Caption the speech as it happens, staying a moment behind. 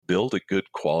build a good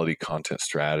quality content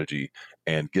strategy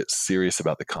and get serious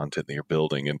about the content that you're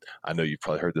building. And I know you've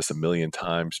probably heard this a million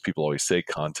times. People always say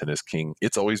content is king.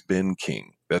 It's always been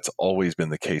king. That's always been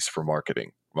the case for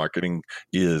marketing. Marketing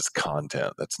is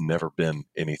content. That's never been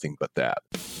anything but that.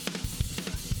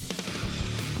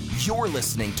 You're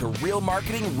listening to Real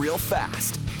Marketing Real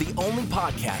Fast, the only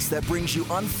podcast that brings you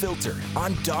unfiltered,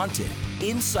 undaunted,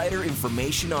 insider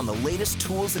information on the latest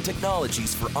tools and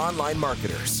technologies for online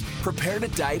marketers. Prepare to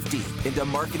dive deep into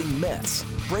marketing myths,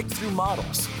 breakthrough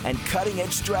models, and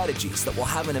cutting-edge strategies that will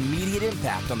have an immediate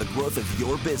impact on the growth of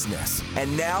your business.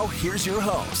 And now, here's your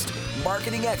host,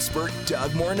 marketing expert Doug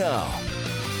Morneau.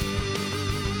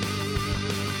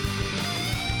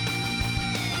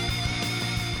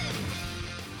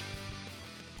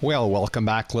 Well, welcome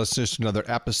back, listeners, to another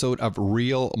episode of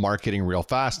Real Marketing Real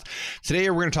Fast. Today,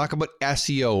 we're going to talk about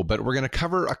SEO, but we're going to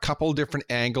cover a couple different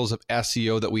angles of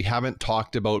SEO that we haven't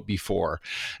talked about before.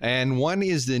 And one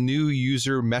is the new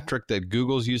user metric that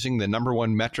Google's using, the number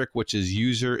one metric, which is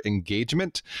user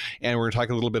engagement. And we're going to talk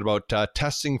a little bit about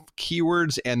testing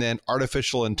keywords and then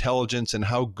artificial intelligence and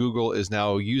how Google is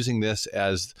now using this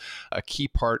as a key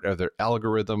part of their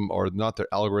algorithm, or not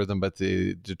their algorithm, but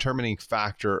the determining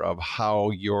factor of how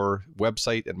your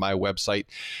website and my website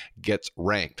gets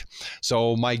ranked.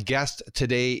 So my guest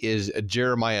today is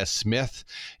Jeremiah Smith.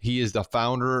 He is the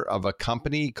founder of a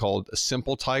company called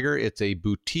Simple Tiger. It's a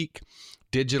boutique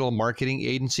digital marketing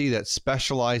agency that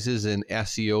specializes in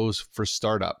SEOs for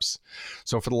startups.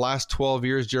 So for the last 12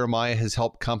 years, Jeremiah has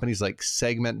helped companies like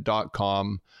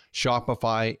Segment.com,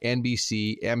 Shopify,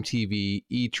 NBC, MTV,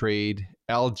 E-Trade,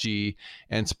 LG,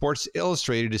 and Sports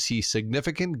Illustrated to see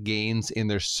significant gains in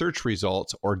their search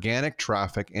results, organic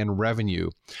traffic, and revenue.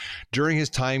 During his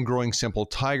time growing Simple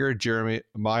Tiger,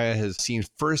 Jeremiah has seen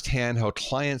firsthand how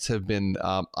clients have been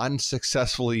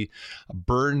unsuccessfully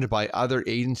burned by other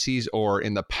agencies or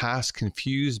in the past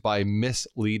confused by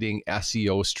misleading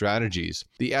SEO strategies.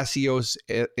 The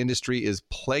SEO industry is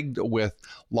plagued with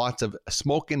lots of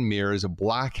smoke and mirrors,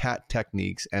 black hat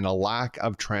techniques, and a lack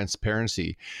of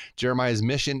transparency. Jeremiah's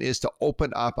mission is to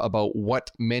open up about what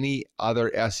many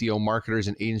other SEO marketers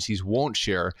and agencies won't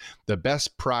share, the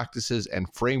best practices and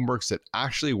frameworks that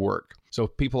actually work. So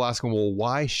people ask him, well,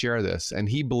 why share this? And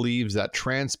he believes that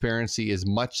transparency is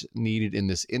much needed in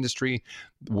this industry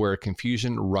where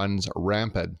confusion runs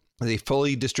rampant. As a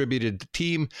fully distributed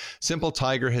team, Simple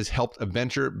Tiger has helped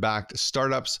venture-backed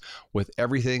startups with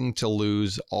everything to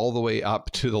lose all the way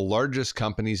up to the largest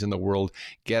companies in the world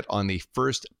get on the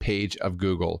first page of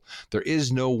Google. There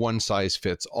is no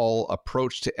one-size-fits-all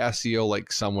approach to SEO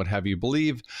like some would have you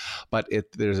believe, but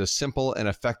there's a simple and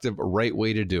effective right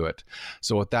way to do it.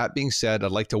 So with that being said,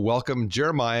 I'd like to welcome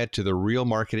Jeremiah to the Real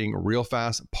Marketing Real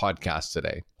Fast podcast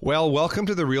today. Well, welcome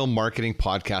to the Real Marketing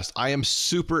Podcast. I am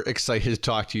super excited to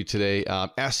talk to you today.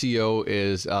 SEO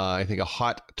is, I think, a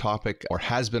hot topic, or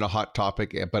has been a hot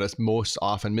topic, but it's most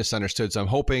often misunderstood. So I'm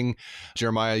hoping,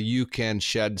 Jeremiah, you can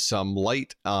shed some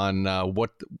light on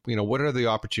what are the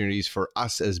opportunities for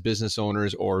us as business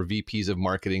owners or VPs of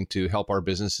marketing to help our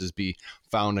businesses be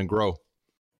found and grow.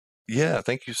 Yeah,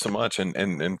 thank you so much.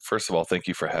 And first of all, thank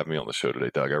you for having me on the show today,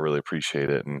 Doug. I really appreciate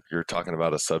it. And you're talking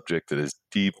about a subject that is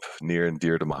deep, near and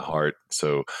dear to my heart.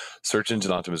 So search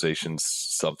engine optimization is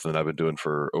something that I've been doing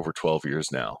for over 12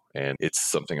 years now. And it's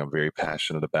something I'm very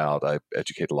passionate about. I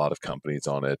educate a lot of companies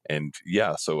on it. And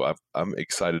yeah, so I'm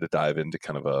excited to dive into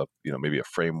kind of a, maybe a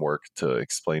framework to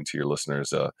explain to your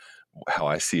listeners how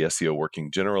I see SEO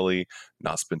working generally,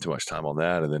 not spend too much time on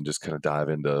that, and then just kind of dive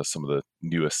into some of the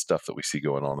newest stuff that we see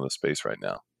going on in the space right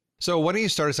now. So why don't you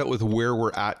start us out with where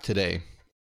we're at today?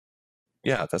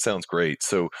 Yeah, that sounds great.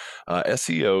 So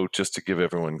SEO, just to give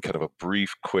everyone kind of a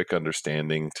brief, quick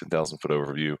understanding, 10,000-foot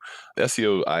overview,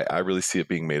 SEO, I really see it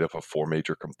being made up of four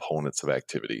major components of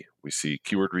activity. We see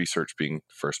keyword research being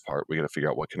the first part. We got to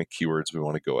figure out what kind of keywords we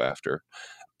want to go after.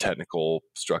 Technical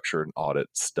structure and audit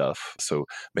stuff. So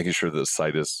making sure that the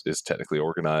site is technically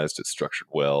organized, it's structured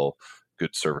well,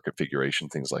 good server configuration,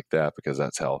 things like that, because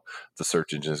that's how the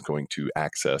search engine is going to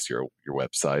access your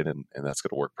website, and that's going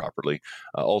to work properly.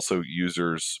 Also,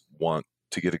 users want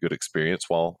to get a good experience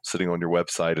while sitting on your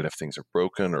website, and if things are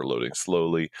broken or loading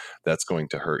slowly, that's going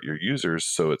to hurt your users.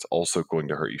 So it's also going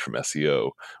to hurt you from SEO,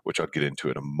 which I'll get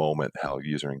into in a moment, how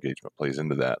user engagement plays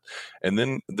into that. And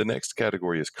then the next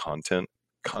category is content.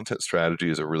 Content strategy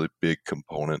is a really big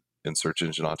component in search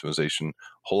engine optimization.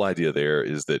 Whole idea there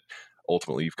is that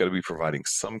ultimately you've got to be providing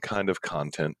some kind of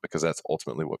content, because that's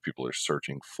ultimately what people are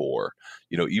searching for.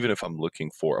 Even if I'm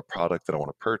looking for a product that I want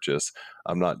to purchase,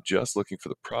 I'm not just looking for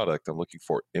the product, I'm looking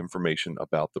for information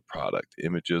about the product,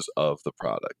 images of the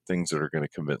product, things that are going to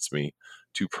convince me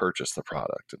to purchase the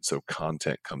product. And so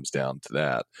content comes down to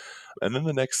that. And then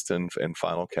the next and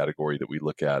final category that we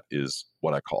look at is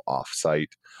what I call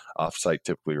offsite. Offsite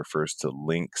typically refers to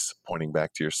links pointing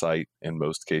back to your site in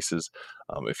most cases.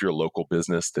 If you're a local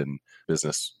business, then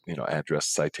business, address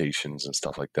citations and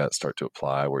stuff like that start to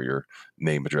apply, where your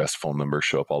name, address, phone number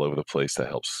show up all over the place. That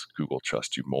helps Google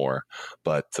trust you more.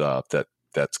 But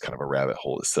that's kind of a rabbit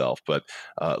hole itself. But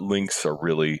links are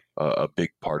really a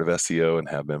big part of SEO and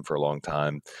have been for a long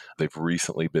time. They've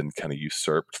recently been kind of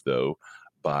usurped, though,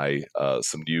 by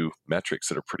some new metrics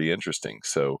that are pretty interesting.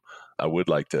 So I would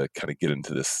like to kind of get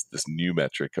into this new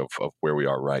metric of where we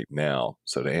are right now.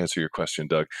 So to answer your question,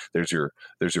 Doug, there's your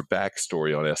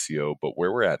backstory on SEO, but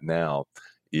where we're at now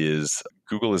is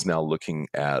Google is now looking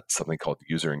at something called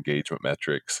user engagement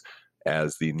metrics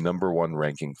as the number one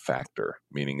ranking factor,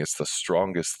 meaning it's the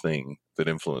strongest thing that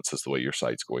influences the way your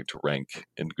site's going to rank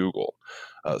in Google.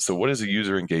 So what is a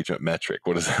user engagement metric?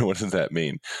 What does that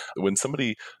mean? When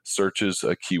somebody searches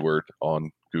a keyword on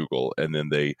Google and then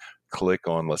they click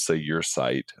on, let's say, your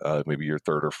site, maybe your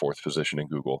third or fourth position in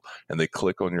Google, and they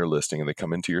click on your listing and they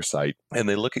come into your site and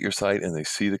they look at your site and they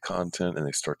see the content and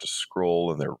they start to scroll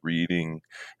and they're reading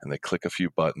and they click a few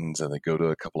buttons and they go to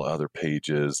a couple of other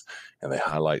pages and they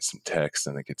highlight some text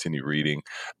and they continue reading.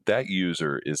 That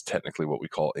user is technically what we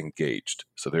call engaged.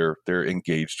 So they're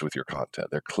engaged with your content.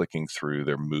 They're clicking through,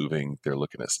 they're moving, they're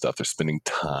looking at stuff, they're spending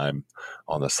time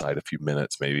on the site, a few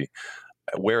minutes maybe.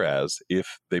 Whereas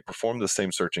if they performed the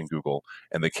same search in Google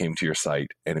and they came to your site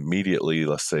and immediately,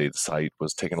 let's say the site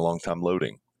was taking a long time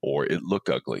loading, or it looked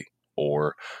ugly,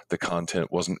 or the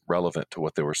content wasn't relevant to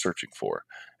what they were searching for,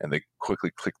 and they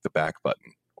quickly click the back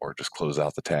button or just close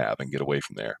out the tab and get away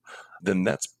from there, then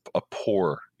that's a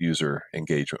poor user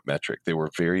engagement metric. They were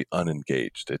very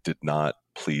unengaged. It did not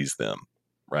please them,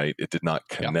 right? It did not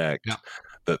connect.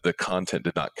 Yeah. The content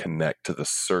did not connect to the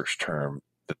search term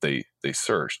that they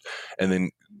searched. And then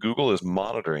Google is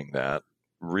monitoring that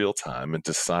real time and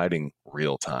deciding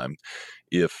real time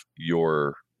if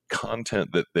your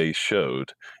content that they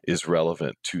showed is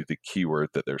relevant to the keyword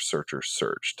that their searcher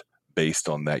searched based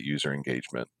on that user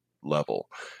engagement level.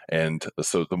 And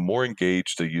so the more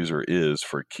engaged a user is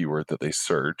for a keyword that they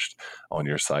searched on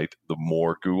your site, the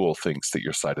more Google thinks that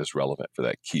your site is relevant for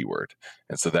that keyword.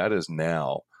 And so that is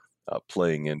now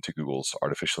playing into Google's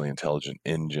artificially intelligent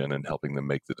engine and helping them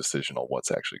make the decision on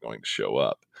what's actually going to show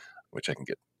up, which I can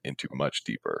get into much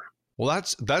deeper. Well,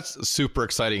 that's super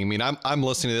exciting. I mean, I'm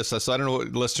listening to this, so I don't know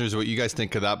what you guys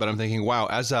think of that, but I'm thinking, wow,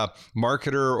 as a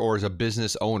marketer or as a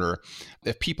business owner,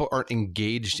 if people aren't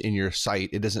engaged in your site,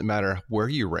 it doesn't matter where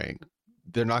you rank.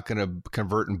 They're not going to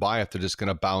convert and buy it. They're just going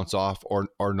to bounce off or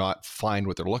not find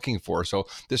what they're looking for. So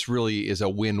this really is a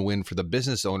win-win for the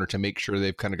business owner to make sure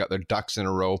they've kind of got their ducks in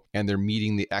a row and they're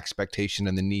meeting the expectation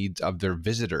and the needs of their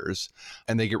visitors,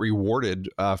 and they get rewarded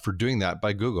for doing that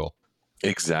by Google.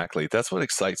 Exactly. That's what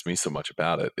excites me so much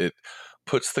about it. It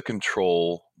puts the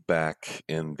control back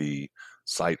in the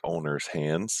site owner's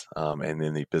hands and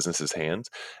in the business's hands.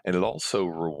 And it also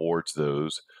rewards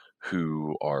those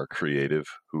who are creative,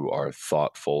 who are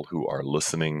thoughtful, who are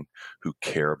listening, who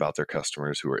care about their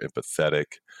customers, who are empathetic,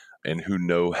 and who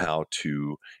know how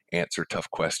to answer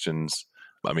tough questions.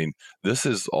 I mean, this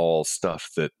is all stuff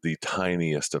that the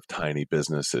tiniest of tiny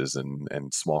businesses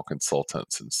and small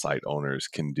consultants and site owners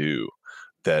can do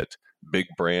that big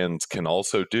brands can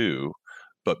also do,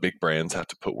 but big brands have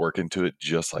to put work into it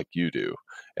just like you do.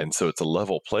 And so it's a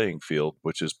level playing field,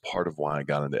 which is part of why I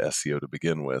got into SEO to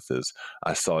begin with, is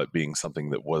I saw it being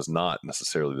something that was not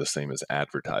necessarily the same as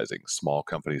advertising. Small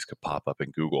companies could pop up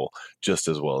in Google just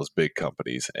as well as big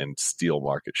companies and steal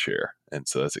market share. And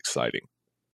so that's exciting.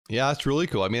 Yeah, that's really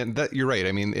cool. I mean, you're right.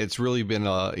 I mean, it's really been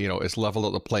it's leveled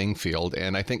out the playing field.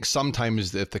 And I think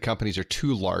sometimes if the companies are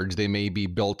too large, they may be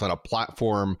built on a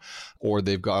platform or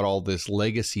they've got all this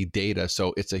legacy data.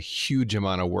 So it's a huge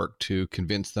amount of work to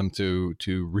convince them to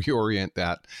reorient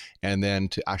that and then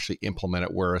to actually implement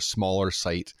it, where a smaller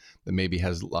site that maybe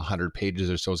has 100 pages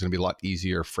or so is going to be a lot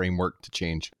easier framework to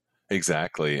change.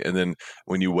 Exactly. And then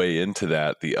when you weigh into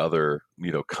that, the other,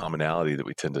 commonality that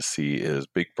we tend to see is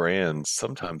big brands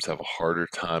sometimes have a harder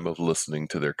time of listening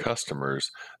to their customers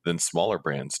than smaller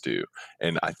brands do.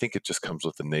 And I think it just comes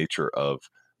with the nature of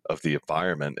of the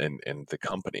environment and the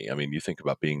company. I mean, you think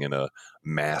about being in a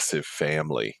massive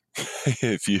family.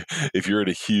 If you're in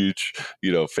a huge,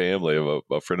 family of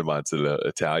a friend of mine's in an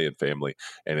Italian family,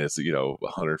 and it's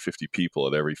 150 people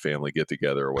at every family get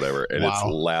together or whatever, and it's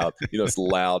Wow. loud, it's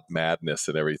loud madness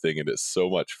and everything, and it's so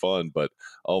much fun. But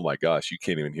oh my gosh, you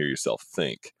can't even hear yourself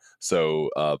think. So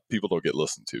people don't get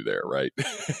listened to there, right?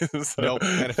 So, Nope.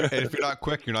 And if you're not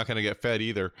quick, you're not going to get fed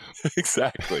either.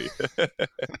 exactly.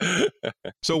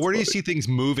 So It's where do you funny. see things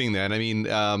moving then? I mean,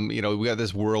 we got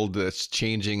this world that's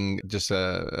changing just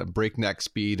a breakneck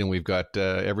speed, and we've got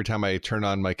every time I turn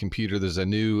on my computer, there's a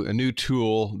new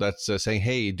tool that's saying,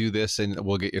 "Hey, do this, and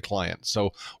we'll get your clients."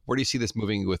 So where do you see this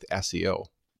moving with SEO?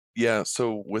 Yeah.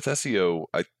 So with SEO,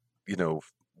 you know,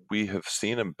 we have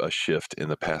seen a shift in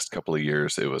the past couple of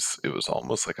years. It was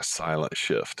almost like a silent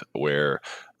shift where,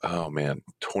 oh man,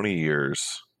 20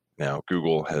 years now,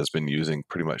 Google has been using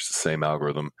pretty much the same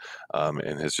algorithm,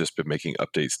 and has just been making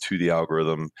updates to the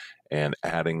algorithm and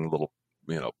adding little,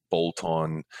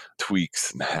 bolt-on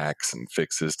tweaks and hacks and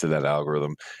fixes to that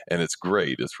algorithm. And it's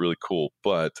great. It's really cool.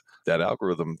 But that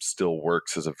algorithm still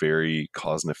works as a very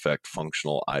cause and effect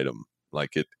functional item.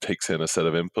 Like it takes in a set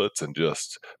of inputs and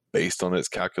just based on its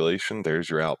calculation, there's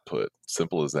your output.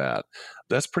 Simple as that.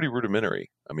 That's pretty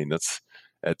rudimentary. I mean, that's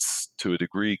to a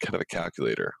degree kind of a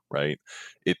calculator, right?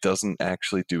 It doesn't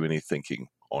actually do any thinking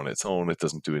on its own. It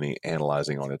doesn't do any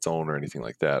analyzing on its own or anything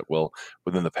like that. Well,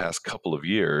 within the past couple of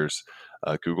years,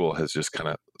 Google has just kind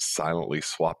of silently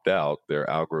swapped out their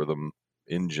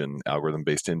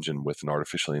algorithm-based engine with an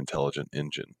artificially intelligent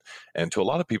engine. And to a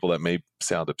lot of people that may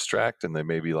sound abstract and they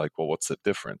may be like, well, what's the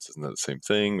difference? Isn't that the same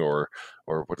thing? Or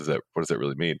what does that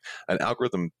really mean? An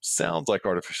algorithm sounds like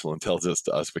artificial intelligence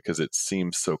to us because it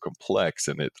seems so complex,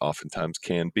 and it oftentimes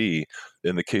can be.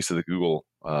 In the case of the Google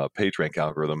PageRank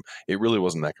algorithm, it really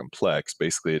wasn't that complex.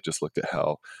 Basically, it just looked at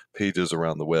how pages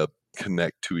around the web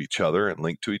connect to each other and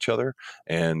link to each other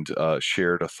and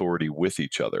shared authority with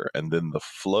each other. And then the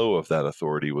flow of that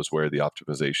authority was where the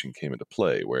optimization came into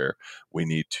play, where we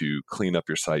need to clean up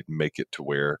your site and make it to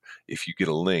where if you get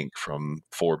a link from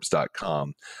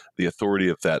Forbes.com, the authority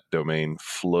of that domain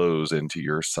flows into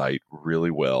your site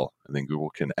really well. And then Google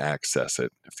can access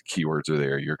it. If the keywords are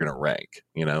there, you're going to rank,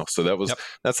 So Yep.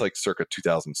 that's like circa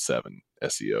 2007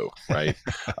 SEO, right?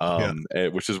 Yeah.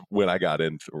 Which is when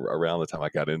around the time I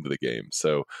got into the game.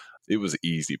 So it was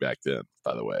easy back then,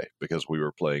 by the way, because we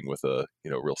were playing with a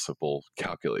real simple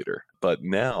calculator. But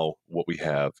now what we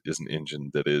have is an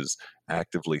engine that is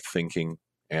actively thinking,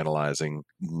 analyzing,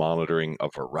 monitoring a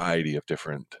variety of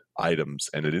different items,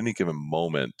 and at any given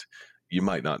moment, you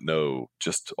might not know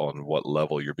just on what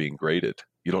level you're being graded.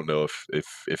 You don't know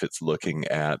if it's looking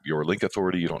at your link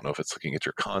authority. You don't know if it's looking at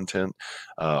your content,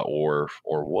 or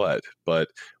what. But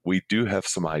we do have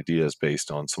some ideas based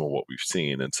on some of what we've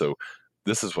seen. And so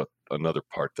this is what another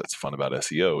part that's fun about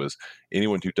SEO is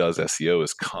anyone who does SEO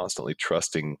is constantly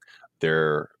trusting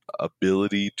their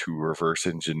ability to reverse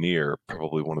engineer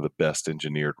probably one of the best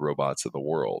engineered robots in the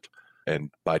world.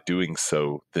 And by doing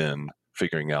so, then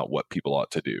figuring out what people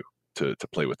ought to do to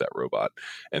play with that robot.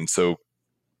 And so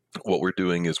what we're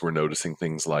doing is we're noticing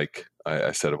things like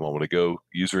I said a moment ago,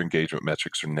 user engagement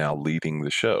metrics are now leading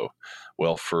the show.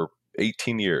 Well, for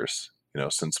 18 years,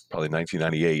 since probably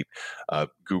 1998,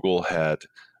 Google had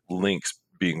links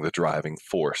being the driving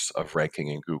force of ranking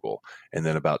in Google. And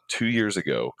then about 2 years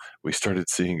ago, we started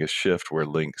seeing a shift where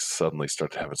links suddenly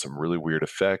started having some really weird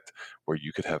effect where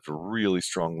you could have really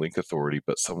strong link authority,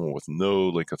 but someone with no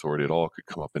link authority at all could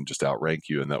come up and just outrank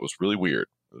you. And that was really weird.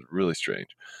 It was really strange.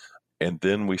 And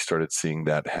then we started seeing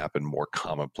that happen more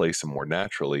commonplace and more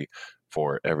naturally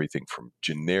for everything from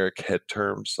generic head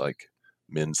terms like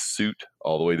men's suit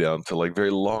all the way down to like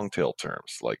very long tail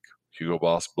terms like Hugo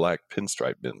Boss black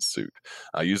pinstripe men's suit.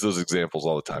 I use those examples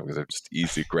all the time because they're just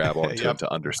easy to grab onto Yep. and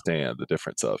to understand the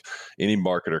difference of. Any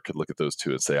marketer could look at those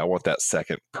two and say, I want that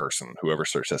second person. Whoever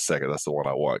searched that second, that's the one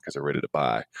I want because they're ready to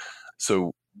buy.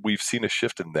 So we've seen a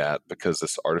shift in that because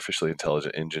this artificially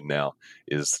intelligent engine now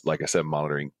is, like I said,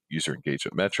 monitoring user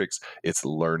engagement metrics. It's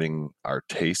learning our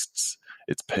tastes.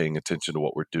 It's paying attention to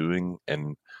what we're doing.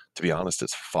 And to be honest,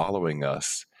 it's following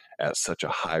us at such a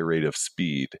high rate of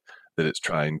speed that it's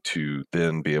trying to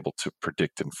then be able to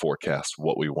predict and forecast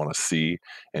what we want to see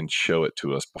and show it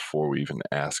to us before we even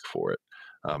ask for it.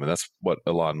 And that's what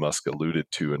Elon Musk alluded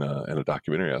to in a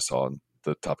documentary I saw on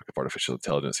the topic of artificial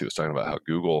intelligence. He was talking about how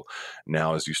Google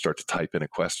now, as you start to type in a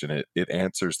question, it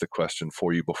answers the question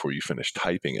for you before you finish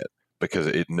typing it because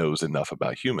it knows enough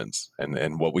about humans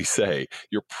and what we say.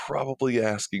 You're probably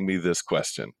asking me this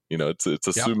question. It's Yep.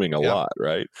 assuming a Yep. lot,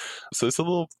 right? So it's a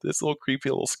little creepy,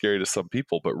 a little scary to some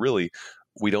people, but really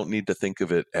we don't need to think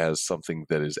of it as something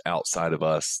that is outside of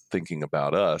us thinking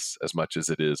about us as much as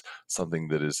it is something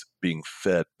that is being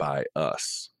fed by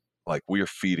us. Like we are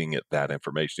feeding it that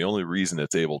information. The only reason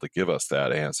it's able to give us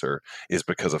that answer is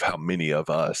because of how many of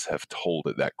us have told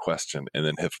it that question and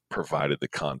then have provided the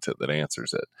content that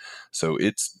answers it. So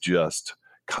it's just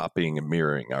copying and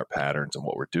mirroring our patterns and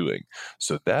what we're doing.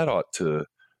 So that ought to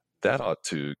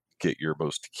get your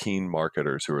most keen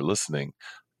marketers who are listening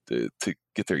to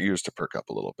get their ears to perk up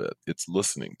a little bit. It's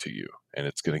listening to you and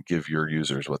it's going to give your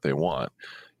users what they want.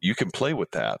 You can play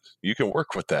with that. You can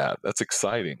work with that. That's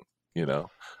exciting, you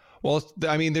know? Well,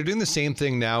 I mean, they're doing the same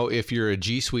thing now. If you're a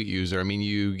G Suite user, I mean,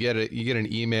 you get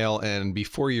an email, and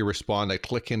before you respond, I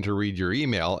click in to read your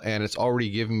email, and it's already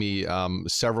giving me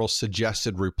several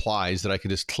suggested replies that I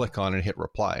can just click on and hit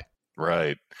reply.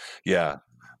 Right. Yeah.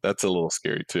 That's a little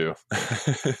scary too.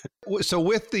 So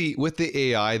with the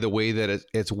AI, the way that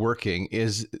it's working,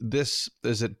 is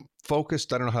it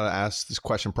focused? I don't know how to ask this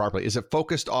question properly. Is it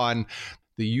focused on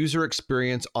the user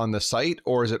experience on the site,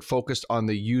 or is it focused on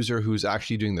the user who's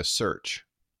actually doing the search?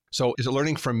 So is it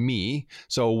learning from me?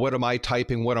 So what am I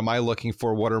typing? What am I looking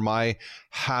for? What are my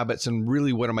habits? And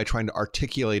really, what am I trying to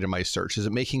articulate in my search? Is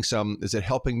it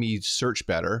helping me search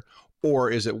better,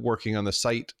 or is it working on the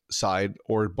site side,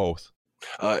 or both?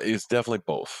 It's definitely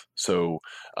both. So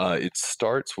it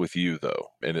starts with you, though,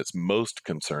 and it's most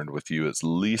concerned with you. It's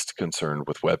least concerned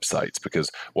with websites because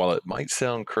while it might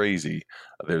sound crazy,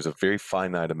 there's a very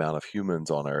finite amount of humans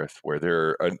on Earth where there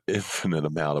are an infinite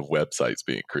amount of websites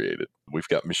being created. We've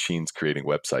got machines creating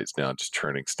websites now, just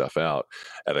churning stuff out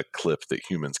at a clip that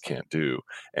humans can't do.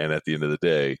 And at the end of the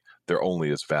day, they're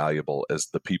only as valuable as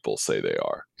the people say they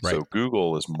are. Right. So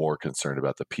Google is more concerned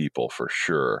about the people for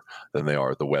sure than they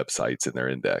are the websites in their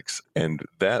index. And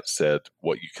that said,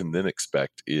 what you can then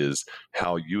expect is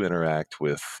how you interact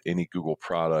with any Google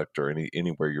product or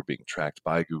anywhere you're being tracked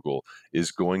by Google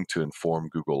is going to inform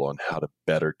Google on how to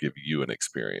better give you an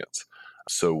experience.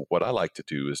 So what I like to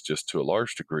do is just to a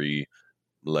large degree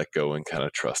let go and kind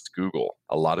of trust Google.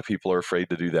 A lot of people are afraid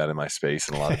to do that in my space,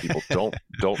 and a lot of people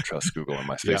don't trust Google in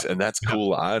my space, and that's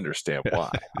cool. I understand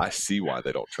why. I see why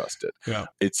they don't trust it. Yeah.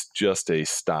 It's just a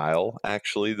style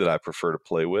actually that I prefer to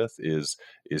play with is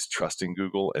trusting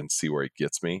Google and see where it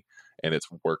gets me. And it's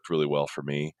worked really well for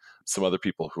me. Some other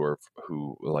people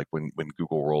who like when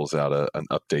Google rolls out an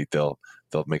update, they'll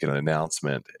make an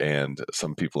announcement, and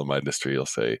some people in my industry will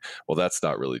say, well, that's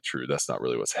not really true. That's not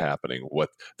really what's happening. What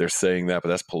they're saying that, but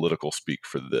that's political speak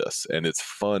for this. And it's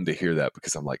fun to hear that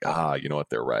because I'm like, you know what,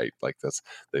 they're right. Like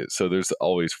so there's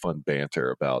always fun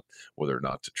banter about whether or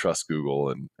not to trust Google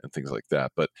and things like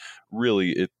that. But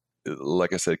really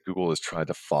like I said, Google is trying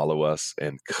to follow us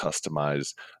and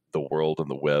customize the world and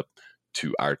the web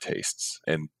to our tastes.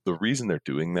 And the reason they're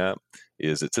doing that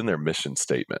is it's in their mission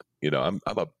statement. You know, I'm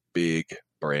a big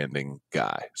branding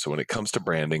guy. So when it comes to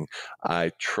branding,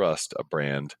 I trust a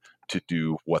brand to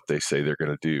do what they say they're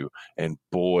going to do. And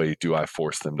boy, do I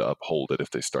force them to uphold it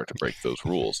if they start to break those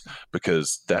rules,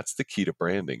 because that's the key to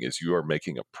branding is you are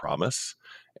making a promise.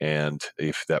 And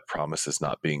if that promise is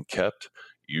not being kept,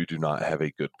 you do not have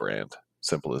a good brand.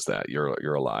 Simple as that. You're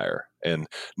a liar, and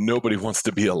nobody wants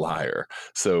to be a liar.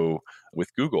 So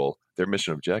with Google, their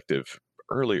mission objective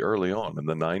early on in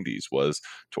the 90s was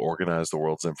to organize the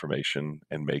world's information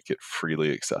and make it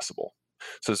freely accessible.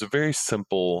 So it's a very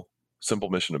simple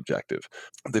mission objective.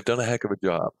 They've done a heck of a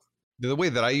job. The way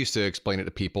that I used to explain it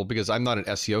to people, because I'm not an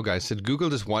SEO guy, I said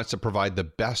Google just wants to provide the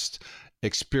best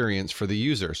experience for the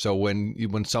user. So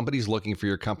when somebody's looking for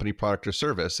your company product or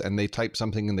service and they type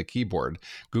something in the keyboard,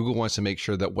 Google wants to make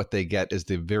sure that what they get is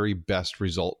the very best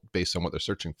result based on what they're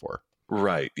searching for.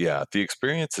 Right. Yeah. The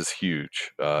experience is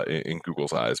huge in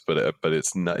Google's eyes, but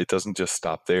it's not. It doesn't just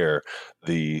stop there.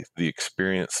 The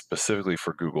experience specifically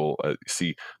for Google,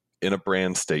 see, in a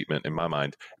brand statement, in my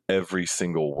mind, every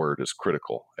single word is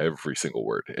critical. Every single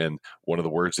word. And one of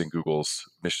the words in Google's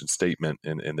mission statement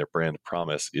in their brand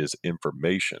promise is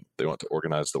information. They want to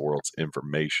organize the world's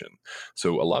information.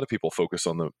 So a lot of people focus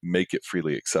on the make it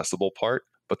freely accessible part,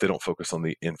 but they don't focus on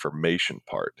the information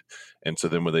part. And so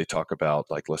then when they talk about,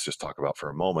 like, let's just talk about for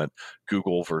a moment,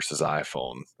 Google versus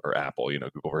iPhone or Apple,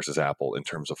 Google versus Apple in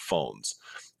terms of phones.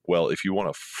 Well, if you want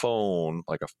a phone,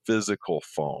 like a physical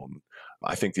phone,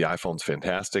 I think the iPhone's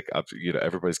fantastic.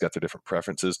 Everybody's got their different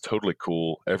preferences. Totally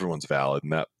cool. Everyone's valid in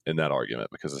that argument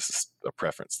because this is a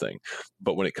preference thing.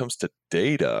 But when it comes to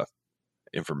data,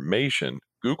 information,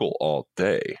 Google all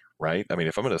day, right? I mean,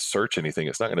 if I'm going to search anything,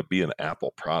 it's not going to be an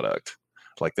Apple product.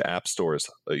 Like the App Store is,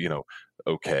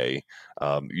 okay.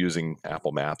 Using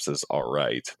Apple Maps is all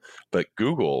right, but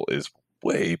Google is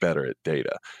way better at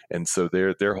data. And so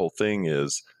their whole thing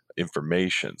is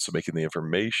information, so making the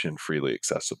information freely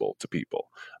accessible to people.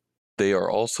 They are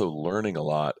also learning a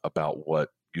lot about what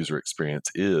user experience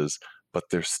is, but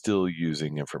they're still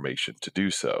using information to do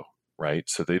so, right?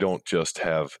 So they don't just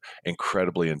have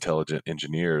incredibly intelligent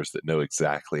engineers that know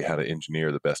exactly how to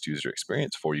engineer the best user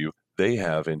experience for you. They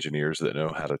have engineers that know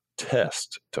how to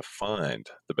test to find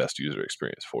the best user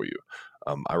experience for you.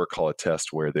 I recall a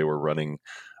test where they were running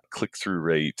click-through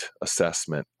rate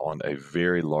assessment on a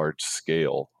very large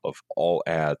scale of all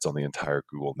ads on the entire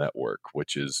Google network,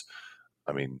 which is,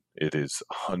 I mean, it is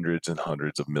hundreds and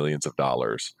hundreds of millions of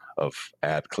dollars of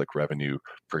ad click revenue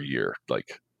per year,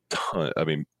 like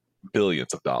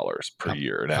billions of dollars per Yep.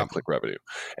 year in Yep. ad click revenue.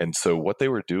 And so what they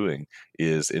were doing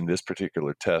is, in this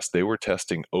particular test, they were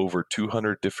testing over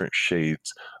 200 different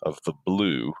shades of the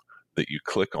blue that you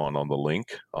click on the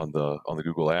link on the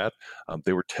Google ad.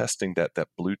 They were testing that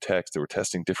blue text. They were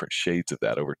testing different shades of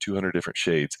that, over 200 different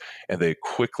shades, and they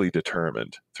quickly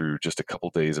determined through just a couple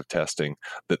days of testing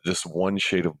that this one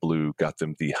shade of blue got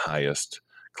them the highest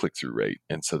click-through rate.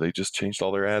 And so they just changed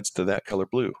all their ads to that color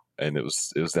blue. And it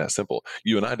was that simple.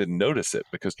 You and I didn't notice it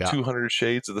because Yeah. 200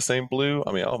 shades of the same blue.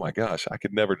 I mean, oh my gosh, I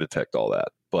could never detect all that.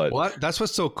 But Well, that's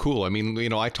what's so cool. I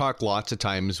mean, I talk lots of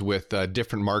times with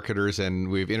different marketers, and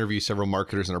we've interviewed several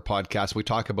marketers in our podcast. We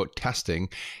talk about testing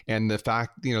and the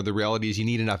fact, the reality is you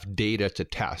need enough data to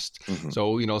test. Mhm.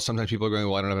 So, sometimes people are going,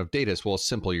 well, I don't have enough data. Well, it's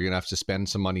simple. You're going to have to spend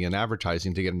some money in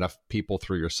advertising to get enough people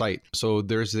through your site. So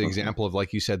there's the example of,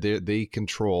 like you said, they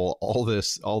control all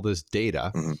this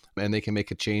data, Mhm. and they can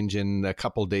make a change in a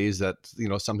couple days that,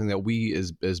 something that we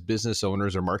as business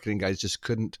owners or marketing guys just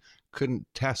couldn't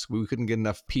test. We couldn't get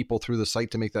enough people through the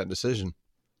site to make that decision.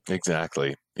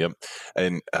 Exactly. Yep.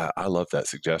 And I love that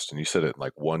suggestion. You said it in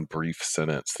like one brief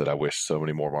sentence that I wish so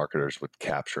many more marketers would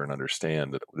capture and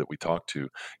understand that we talked to.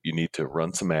 You need to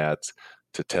run some ads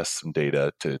to test some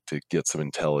data, to get some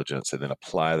intelligence, and then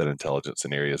apply that intelligence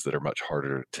in areas that are much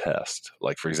harder to test.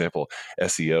 Like, for example,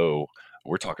 SEO.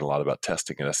 We're talking a lot about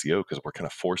testing in SEO because we're kind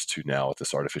of forced to now with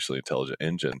this artificially intelligent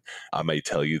engine. I may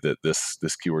tell you that this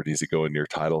keyword needs to go in your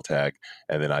title tag,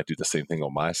 and then I do the same thing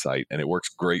on my site, and it works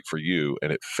great for you,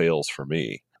 and it fails for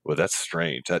me. Well, that's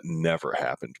strange. That never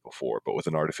happened before, but with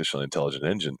an artificial intelligent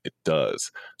engine, it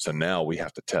does. So now we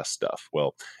have to test stuff.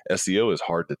 Well, SEO is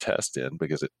hard to test in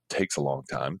because it takes a long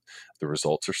time. The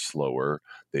results are slower.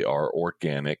 They are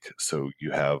organic, so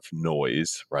you have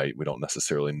noise, right? We don't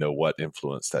necessarily know what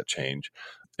influenced that change.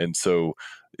 And so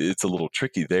it's a little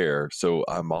tricky there. So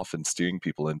I'm often steering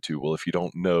people into, well, if you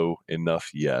don't know enough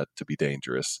yet to be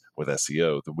dangerous with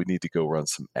SEO, then we need to go run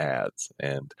some ads.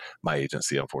 And my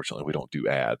agency, unfortunately, we don't do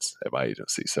ads at my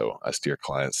agency. So I steer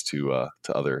clients to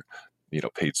other,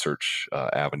 paid search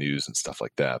avenues and stuff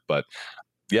like that. But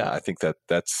yeah, I think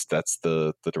that's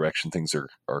the direction things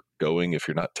are going. If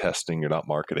you're not testing, you're not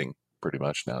marketing pretty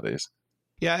much nowadays.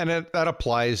 Yeah, and that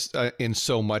applies in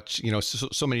so much,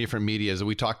 so many different medias.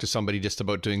 We talked to somebody just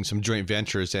about doing some joint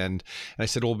ventures, and I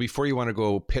said, well, before you want to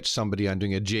go pitch somebody on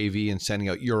doing a JV and sending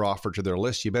out your offer to their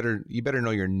list, you better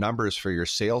know your numbers for your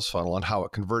sales funnel and how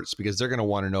it converts, because they're going to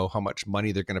want to know how much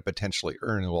money they're going to potentially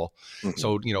earn. Well,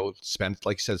 so spend,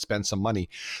 like you said, spend some money.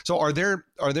 So are there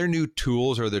new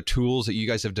tools, or are there tools that you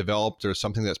guys have developed, or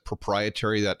something that's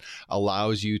proprietary that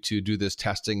allows you to do this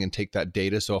testing and take that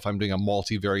data? So if I'm doing a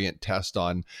multivariate test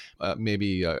on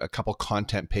maybe a couple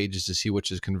content pages to see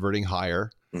which is converting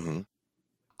higher. Mm-hmm.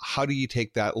 How do you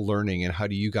take that learning, and how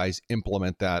do you guys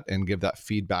implement that and give that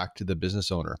feedback to the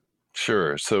business owner?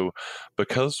 Sure. So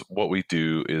because what we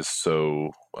do is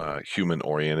so human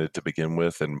oriented to begin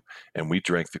with, and we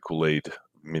drank the Kool-Aid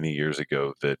many years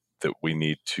ago that we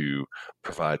need to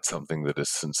provide something that is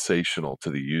sensational to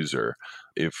the user.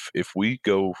 If we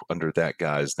go under that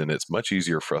guise, then it's much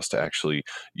easier for us to actually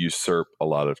usurp a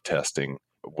lot of testing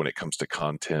when it comes to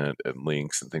content and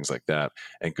links and things like that,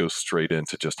 and go straight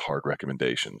into just hard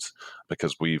recommendations,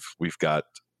 because we've got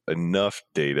enough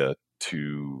data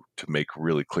to make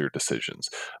really clear decisions.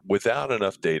 Without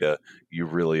enough data, you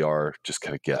really are just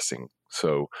kind of guessing.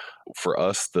 So for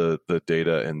us, the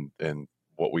data and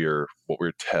what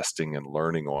we're testing and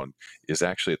learning on is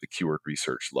actually at the keyword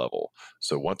research level.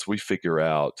 So once we figure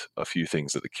out a few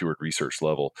things at the keyword research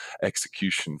level,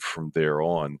 execution from there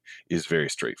on is very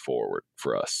straightforward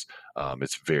for us.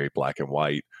 It's very black and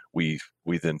white. We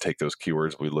then take those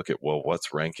keywords, we look at, well,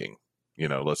 what's ranking?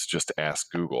 Let's just ask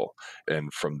Google,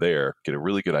 and from there get a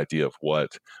really good idea of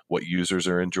what users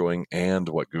are enjoying and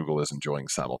what Google is enjoying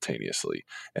simultaneously.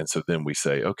 And so then we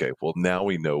say, okay, well, now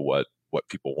we know what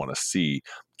people want to see.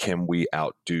 Can we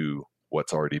outdo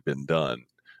what's already been done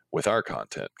with our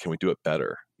content? Can we do it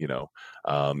better?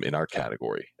 in our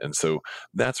category. And so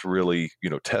that's really,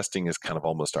 testing is kind of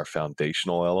almost our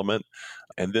foundational element.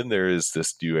 And then there is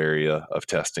this new area of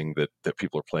testing that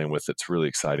people are playing with that's really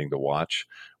exciting to watch,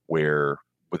 where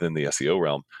within the SEO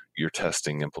realm, you're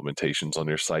testing implementations on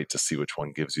your site to see which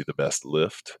one gives you the best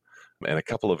lift. And a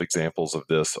couple of examples of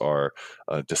this are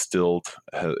Distilled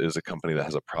is a company that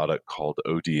has a product called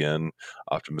ODN,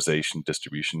 Optimization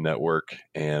Distribution Network.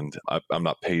 And I'm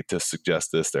not paid to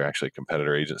suggest this. They're actually a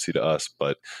competitor agency to us,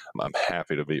 but I'm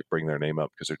happy to bring their name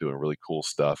up because they're doing really cool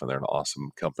stuff and they're an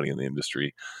awesome company in the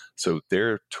industry. So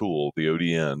their tool, the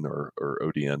ODN or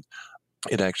ODN,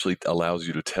 it actually allows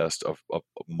you to test a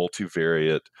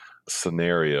multivariate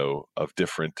scenario of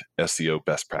different SEO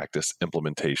best practice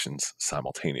implementations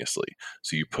simultaneously.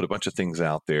 So you put a bunch of things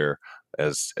out there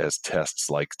as tests,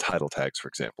 like title tags, for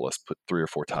example. Let's put 3 or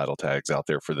 4 title tags out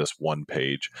there for this one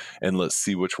page, and let's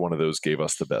see which one of those gave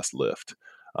us the best lift.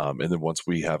 And then once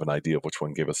we have an idea of which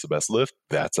one gave us the best lift,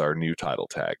 that's our new title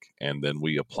tag. And then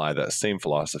we apply that same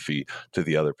philosophy to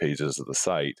the other pages of the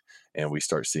site, and we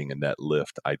start seeing a net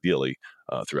lift, ideally,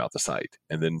 throughout the site.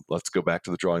 And then let's go back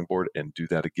to the drawing board and do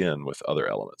that again with other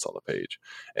elements on the page.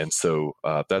 And so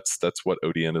that's what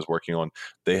ODN is working on.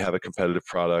 They have a competitive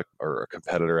product or a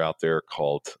competitor out there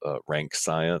called Rank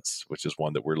Science, which is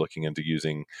one that we're looking into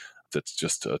using. That's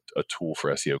just a tool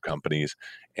for SEO companies,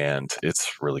 and it's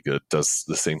really good. Does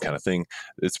the same kind of thing.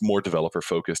 It's more developer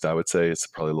focused, I would say. It's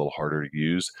probably a little harder to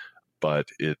use, but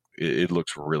it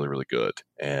looks really, really good.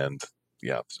 And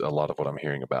yeah, a lot of what I'm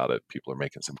hearing about it, people are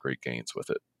making some great gains with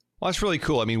it. Well, that's really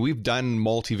cool. I mean, we've done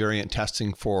multivariant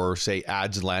testing for, say,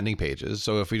 ads and landing pages.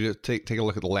 So if we just take a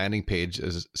look at the landing page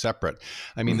as separate,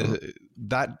 I mean,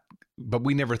 but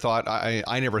we never thought,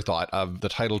 I never thought of the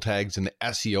title tags and the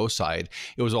SEO side.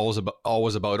 It was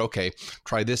always about, okay,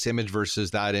 try this image versus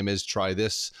that image, try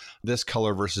this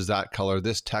color versus that color,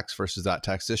 this text versus that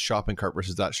text, this shopping cart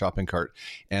versus that shopping cart,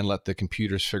 and let the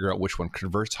computers figure out which one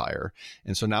converts higher.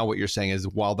 And so now what you're saying is,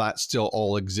 while that still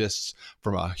all exists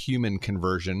from a human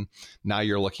conversion, now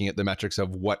you're looking at the metrics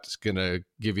of what's going to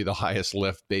give you the highest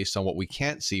lift based on what we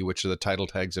can't see, which are the title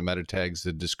tags and meta tags,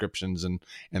 the descriptions and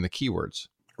the keywords.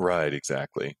 Right,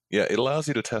 exactly. Yeah, it allows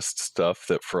you to test stuff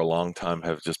that for a long time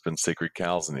have just been sacred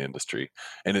cows in the industry.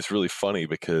 And it's really funny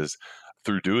because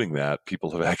through doing that,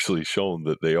 people have actually shown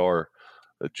that they are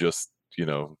just,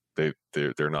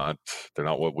 they're not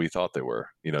what we thought they were.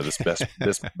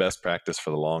 This best practice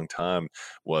for the long time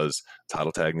was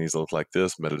title tag needs to look like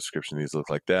this, meta description needs to look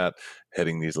like that,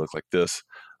 heading needs to look like this.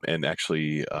 And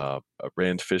actually,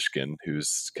 Rand Fishkin,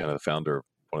 who's kind of one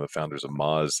of the founders of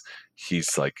Moz,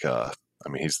 he's like,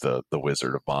 he's the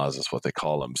wizard of Moz is what they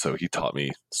call him. So he taught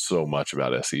me so much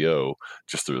about SEO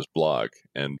just through his blog.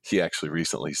 And he actually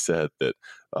recently said that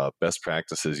best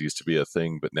practices used to be a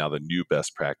thing, but now the new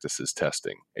best practice is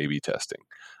testing, A/B testing.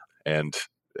 And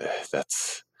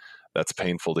that's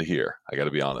painful to hear. I got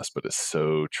to be honest, but it's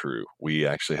so true. We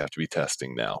actually have to be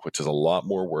testing now, which is a lot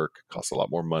more work, costs a lot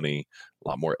more money, a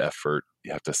lot more effort.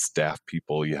 You have to staff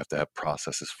people, you have to have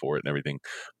processes for it and everything.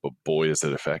 But boy, is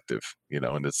it effective,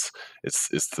 and it's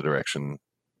the direction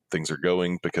things are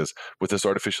going, because with this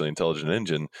artificially intelligent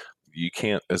engine, you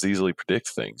can't as easily predict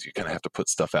things. You kind of have to put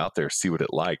stuff out there, see what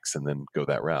it likes, and then go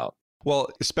that route. Well,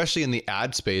 especially in the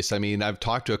ad space. I mean, I've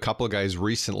talked to a couple of guys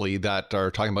recently that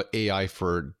are talking about AI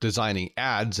for designing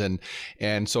ads. And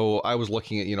so I was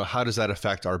looking at, how does that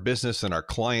affect our business and our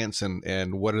clients,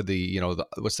 and what are the,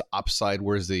 what's the upside?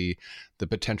 Where's the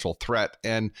potential threat?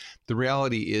 And the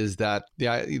reality is that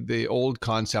the old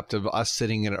concept of us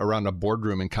sitting around a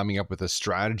boardroom and coming up with a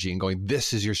strategy and going,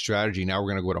 this is your strategy, now we're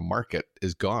going to go to market,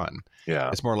 is gone. Yeah.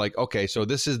 It's more like, okay, so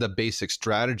this is the basic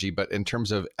strategy, but in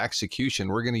terms of execution,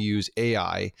 we're going to use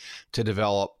AI to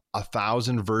develop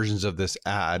 1,000 versions of this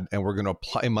ad, and we're going to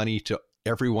apply money to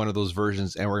every one of those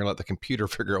versions, and we're going to let the computer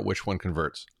figure out which one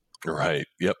converts. Right.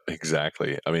 Yep,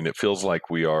 exactly. I mean, it feels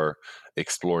like we are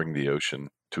exploring the ocean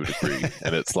to a degree.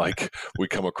 And it's like we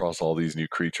come across all these new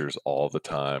creatures all the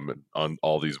time, and on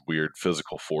all these weird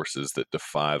physical forces that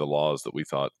defy the laws that we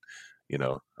thought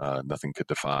nothing could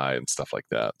defy, and stuff like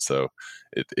that. So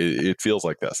it feels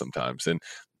like that sometimes. And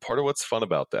part of what's fun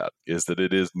about that is that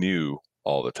it is new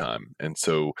all the time. And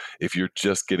so if you're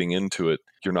just getting into it,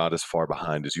 you're not as far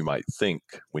behind as you might think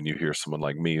when you hear someone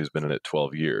like me who's been in it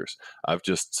 12 years. I've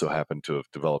just so happened to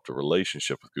have developed a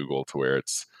relationship with Google to where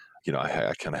it's,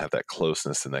 I kind of have that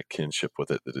closeness and that kinship with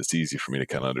it, that it's easy for me to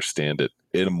kind of understand it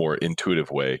in a more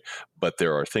intuitive way. But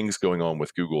there are things going on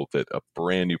with Google that a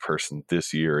brand new person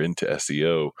this year into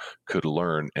SEO could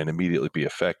learn and immediately be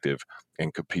effective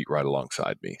and compete right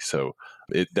alongside me. So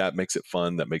that makes it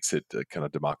fun. That makes it kind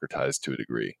of democratized to a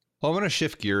degree. Well, I'm going to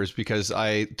shift gears because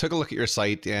I took a look at your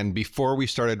site, and before we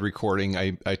started recording,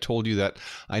 I told you that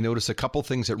I noticed a couple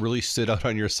things that really stood out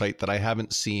on your site that I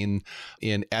haven't seen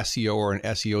in SEO or an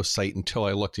SEO site until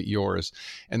I looked at yours.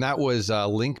 And that was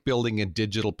link building and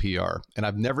digital PR. And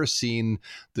I've never seen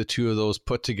the two of those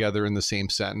put together in the same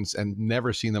sentence, and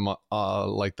never seen them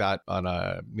like that on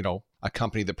a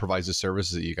company that provides the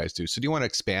services that you guys do. So do you want to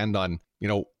expand on,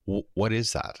 what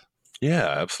is that? Yeah,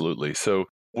 absolutely. So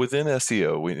within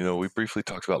SEO, we briefly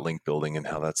talked about link building and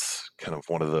how that's kind of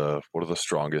one of the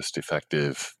strongest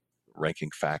effective ranking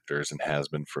factors and has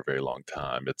been for a very long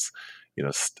time. It's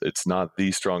not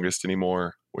the strongest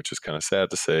anymore, which is kind of sad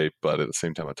to say, but at the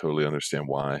same time I totally understand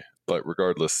why. But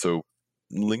regardless, so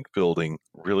link building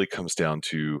really comes down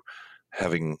to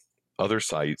having other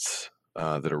sites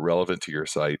that are relevant to your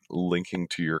site linking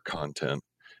to your content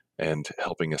and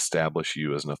helping establish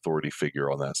you as an authority figure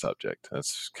on that subject.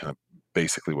 That's kind of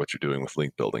basically what you're doing with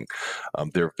link building.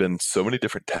 There have been so many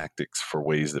different tactics for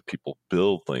ways that people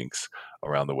build links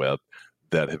around the web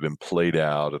that have been played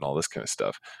out and all this kind of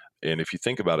stuff. And if you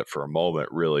think about it for a moment,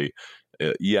 really,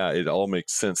 it all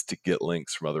makes sense to get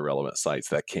links from other relevant sites.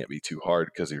 That can't be too hard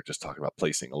because you're just talking about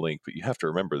placing a link. But you have to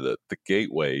remember that the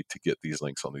gateway to get these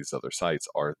links on these other sites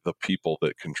are the people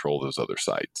that control those other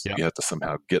sites. Yeah. You have to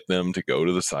somehow get them to go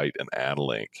to the site and add a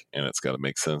link, and it's got to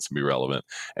make sense and be relevant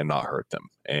and not hurt them.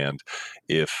 And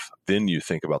if then you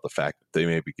think about the fact that they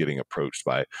may be getting approached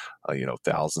by,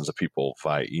 thousands of people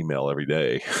via email every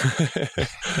day.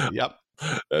 Yep.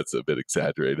 That's a bit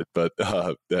exaggerated, but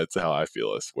that's how I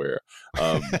feel. I swear.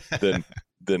 Then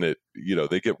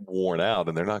they get worn out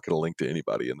and they're not going to link to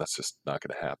anybody, and that's just not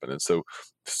going to happen. And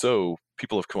so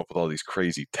people have come up with all these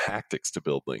crazy tactics to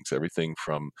build links, everything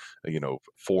from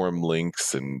forum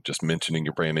links and just mentioning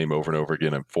your brand name over and over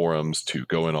again in forums, to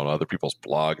going on other people's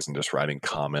blogs and just writing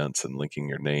comments and linking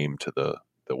your name to the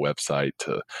website,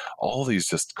 to all these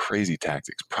just crazy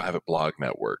tactics, private blog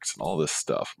networks and all this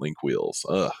stuff, link wheels.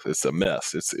 It's a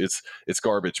mess. It's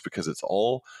garbage because it's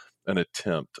all an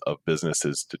attempt of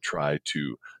businesses to try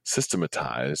to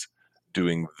systematize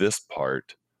doing this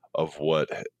part of what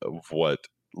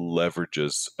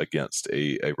leverages against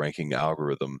a ranking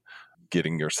algorithm,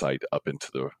 getting your site up into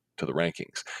the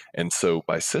rankings. And so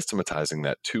by systematizing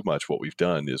that too much, what we've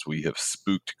done is we have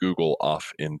spooked Google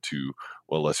off into,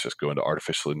 well, let's just go into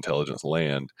artificial intelligence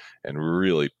land and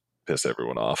really piss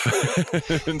everyone off.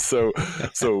 And so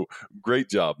great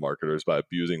job, marketers, by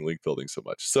abusing link building so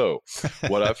much. So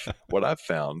what I've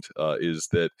found is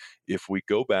that if we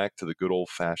go back to the good old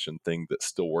fashioned thing that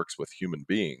still works with human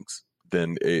beings,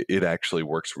 then it actually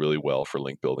works really well for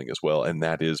link building as well. And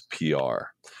that is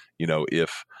PR.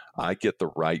 If I get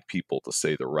the right people to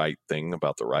say the right thing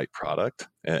about the right product,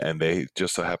 and they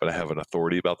just so happen to have an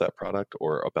authority about that product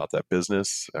or about that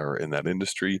business or in that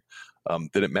industry,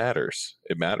 then it matters.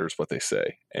 It matters what they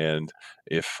say. And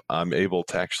if I'm able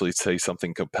to actually say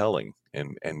something compelling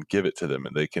and give it to them,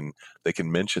 and they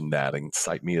can mention that and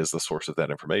cite me as the source of that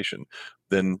information,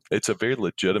 then it's a very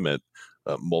legitimate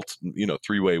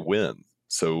three-way win.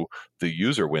 So the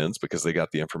user wins because they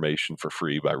got the information for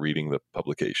free by reading the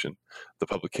publication. The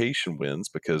publication wins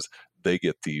because they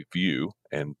get the view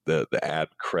and the ad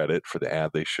credit for the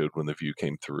ad they showed when the view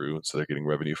came through. So they're getting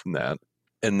revenue from that.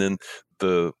 And then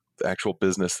the actual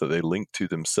business that they link to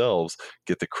themselves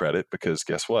get the credit because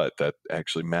guess what? That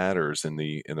actually matters in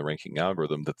the ranking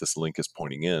algorithm that this link is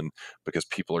pointing in, because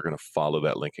people are going to follow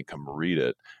that link and come read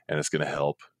it, and it's going to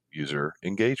help user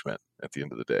engagement at the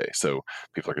end of the day. So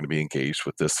people are going to be engaged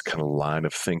with this kind of line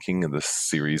of thinking and this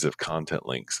series of content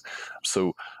links.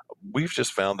 So we've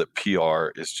just found that PR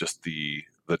is just the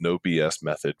no BS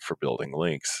method for building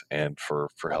links and for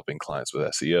helping clients with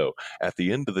SEO. At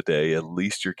the end of the day, at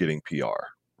least you're getting PR,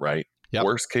 right? Yep.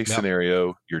 Worst case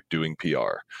scenario, you're doing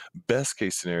PR. Best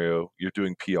case scenario, you're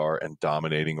doing PR and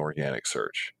dominating organic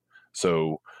search.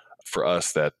 So for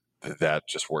us, that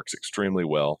just works extremely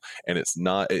well. And it's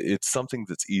something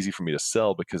that's easy for me to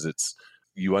sell because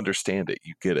you understand it,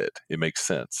 you get it, it makes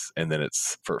sense. And then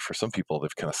it's for some people,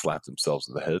 they've kind of slapped themselves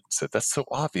in the head and said, that's so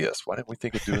obvious. Why didn't we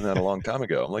think of doing that a long time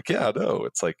ago? I'm like, yeah, no,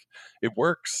 it's like, it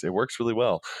works really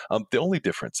well. The only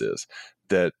difference is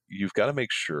that you've got to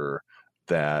make sure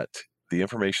that the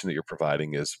information that you're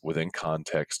providing is within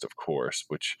context, of course,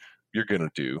 which you're going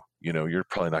to do. You're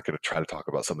probably not going to try to talk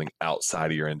about something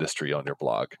outside of your industry on your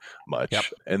blog Yep.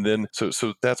 much. And then,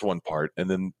 so that's one part. And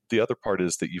then the other part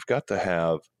is that you've got to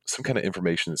have some kind of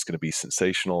information that's going to be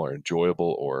sensational or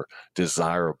enjoyable or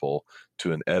desirable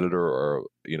to an editor or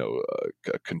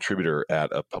a contributor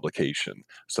at a publication,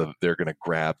 so that they're going to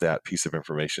grab that piece of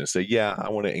information and say, yeah, I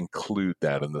want to include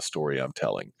that in the story I'm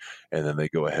telling, and then they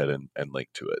go ahead and link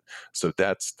to it. So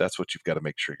that's what you've got to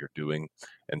make sure you're doing,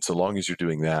 and so long as you're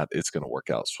doing that, it's going to work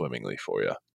out swimmingly for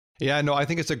you. Yeah, no, I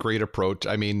think it's a great approach.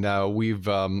 I mean,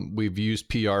 we've used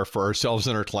PR for ourselves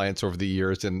and our clients over the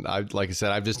years, and like I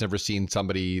said, I've just never seen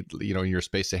somebody, in your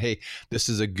space say, "Hey, this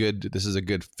is a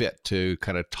good fit to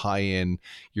kind of tie in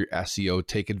your SEO,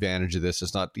 take advantage of this."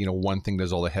 It's not one thing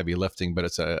does all the heavy lifting, but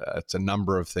it's a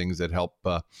number of things that help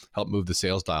move the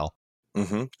sales dial.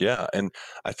 Yeah, and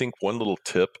I think one little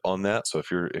tip on that. So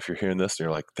if you're hearing this and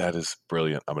you're like, "That is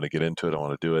brilliant. I'm going to get into it. I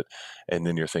want to do it," and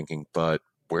then you're thinking, "But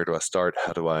where do I start?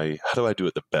 How do I do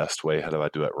it the best way? How do I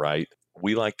do it right?"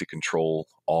 We like to control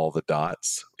all the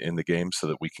dots in the game so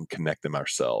that we can connect them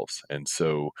ourselves. And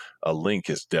so a link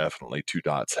is definitely two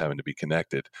dots having to be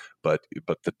connected, but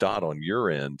the dot on your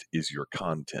end is your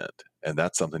content, and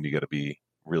that's something you got to be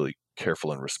really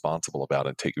careful and responsible about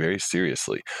and take very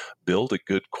seriously. Build a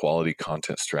good quality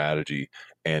content strategy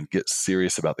and get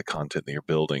serious about the content that you're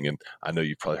building. And I know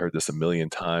you've probably heard this a million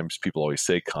times. People always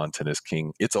say content is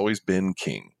king. It's always been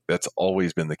king. That's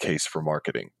always been the case for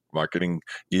marketing. Marketing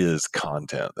is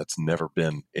content. That's never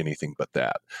been anything but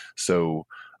that. So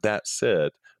that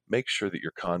said, make sure that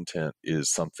your content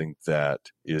is something that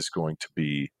is going to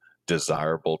be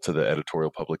desirable to the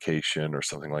editorial publication or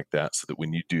something like that, so that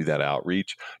when you do that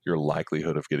outreach, your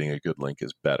likelihood of getting a good link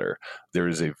is better. There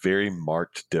is a very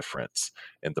marked difference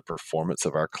in the performance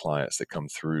of our clients that come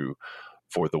through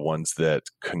for the ones that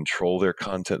control their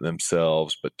content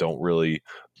themselves, but don't really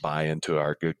buy into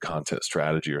our good content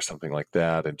strategy or something like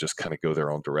that, and just kind of go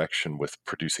their own direction with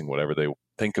producing whatever they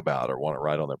think about or want to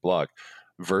write on their blog,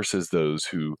 versus those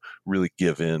who really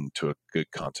give in to a good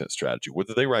content strategy.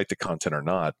 Whether they write the content or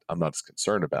not, I'm not as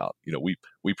concerned about.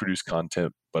 We produce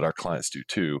content, but our clients do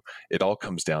too. It all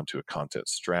comes down to a content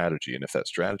strategy. And if that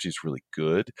strategy is really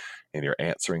good and you're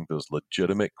answering those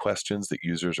legitimate questions that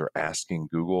users are asking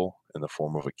Google in the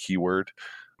form of a keyword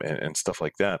and stuff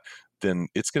like that, then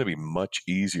it's going to be much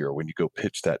easier when you go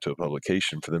pitch that to a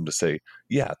publication for them to say,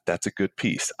 yeah, that's a good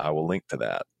piece. I will link to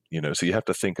that. So you have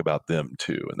to think about them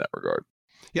too in that regard.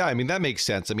 Yeah, I mean, that makes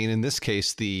sense. I mean, in this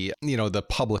case, the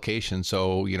publication.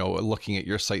 So, looking at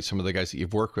your site, some of the guys that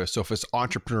you've worked with. So if it's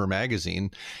Entrepreneur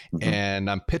Magazine and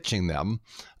I'm pitching them,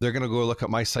 they're going to go look at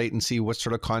my site and see what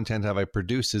sort of content have I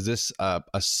produced. Is this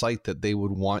a site that they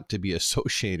would want to be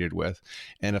associated with?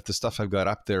 And if the stuff I've got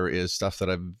up there is stuff that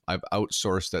I've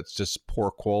outsourced that's just poor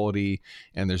quality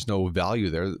and there's no value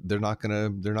there, they're not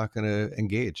gonna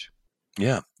engage.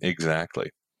 Yeah, exactly.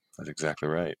 That's exactly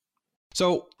right.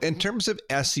 So in terms of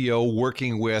SEO,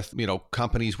 working with,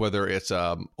 companies, whether it's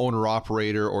owner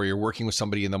operator or you're working with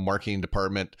somebody in the marketing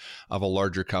department of a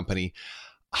larger company,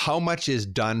 how much is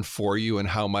done for you and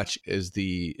how much is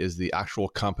the actual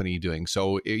company doing?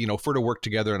 So, if we're to work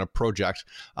together on a project,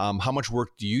 how much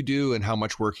work do you do and how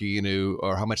much work are you going to,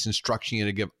 or how much instruction are you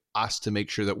going to give us to make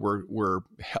sure that we're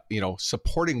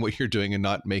supporting what you're doing and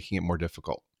not making it more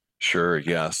difficult? Sure.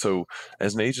 Yeah. So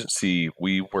as an agency,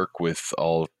 we work with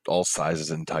all sizes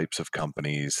and types of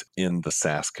companies in the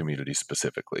SaaS community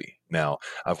specifically. Now,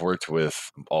 I've worked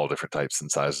with all different types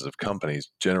and sizes of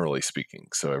companies, generally speaking.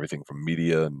 So everything from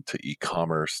media to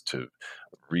e-commerce to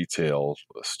retail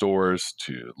stores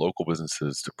to local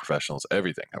businesses to professionals,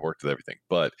 everything. I've worked with everything.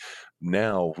 But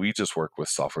now we just work with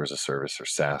software as a service or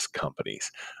SaaS companies,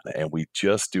 and we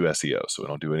just do SEO. So we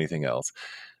don't do anything else.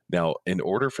 Now, in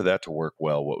order for that to work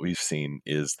well, what we've seen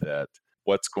is that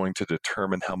what's going to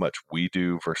determine how much we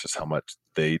do versus how much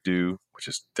they do, which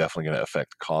is definitely going to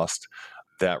affect cost,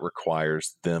 that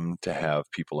requires them to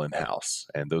have people in-house.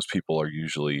 And those people are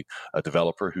usually a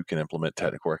developer who can implement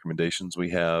technical recommendations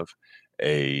we have,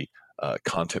 a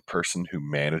content person who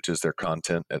manages their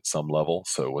content at some level.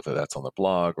 So whether that's on the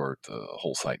blog or the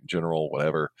whole site in general,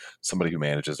 whatever, somebody who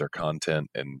manages their content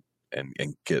and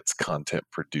gets content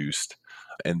produced.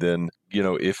 And then,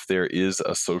 if there is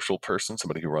a social person,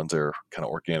 somebody who runs their kind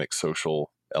of organic social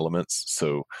elements,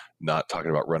 so not talking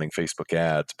about running Facebook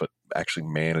ads, but actually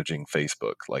managing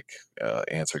Facebook, like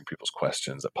answering people's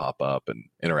questions that pop up and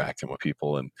interacting with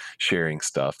people and sharing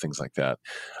stuff, things like that.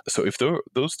 So if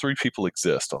those three people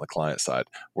exist on the client side,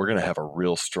 we're going to have a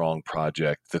real strong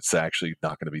project that's actually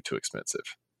not going to be too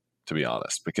expensive, to be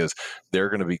honest, because they're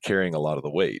going to be carrying a lot of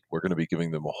the weight. We're going to be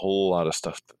giving them a whole lot of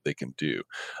stuff that they can do.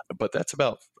 But that's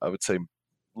about, I would say,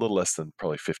 little less than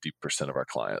probably 50% of our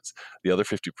clients. The other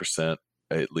 50%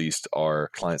 at least are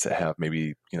clients that have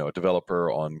maybe a developer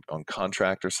on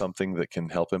contract or something that can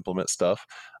help implement stuff,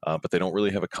 but they don't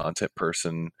really have a content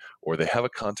person, or they have a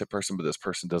content person but this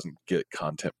person doesn't get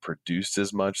content produced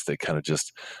as much. They kind of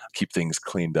just keep things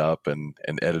cleaned up and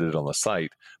edited on the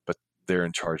site, but they're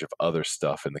in charge of other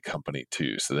stuff in the company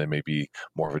too. So they may be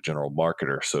more of a general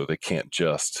marketer, so they can't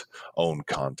just own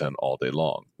content all day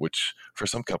long, which for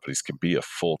some companies can be a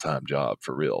full-time job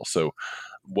for real. So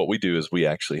what we do is we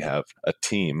actually have a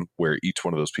team where each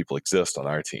one of those people exists on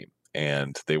our team,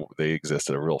 and they exist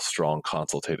at a real strong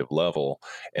consultative level.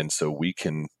 And so we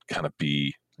can kind of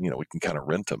be, we can kind of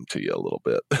rent them to you a little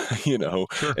bit,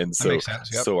 Sure. and That makes sense.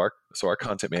 Yep. so our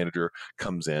content manager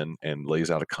comes in and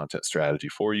lays out a content strategy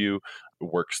for you,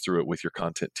 works through it with your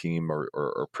content team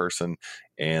or person.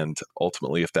 And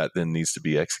ultimately, if that then needs to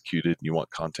be executed and you want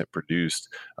content produced,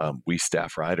 we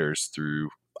staff writers through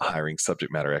hiring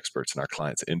subject matter experts in our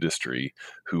client's industry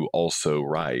who also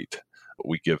write.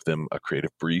 We give them a creative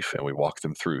brief and we walk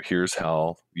them through, here's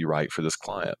how you write for this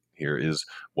client. Here is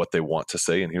what they want to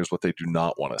say, and here's what they do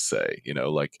not want to say.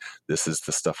 Like, this is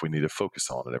the stuff we need to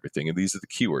focus on and everything. And these are the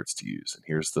keywords to use, and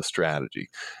here's the strategy.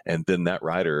 And then that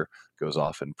writer goes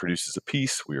off and produces a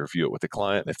piece. We review it with the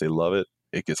client. And if they love it,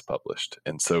 it gets published.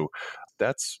 And so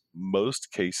that's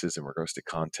most cases in regards to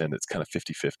content. It's kind of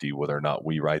 50-50 whether or not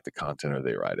we write the content or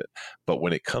they write it. But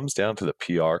when it comes down to the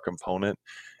PR component,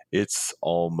 it's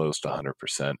almost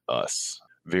 100% us.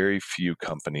 Very few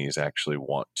companies actually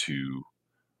want to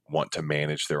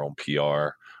manage their own PR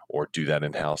or do that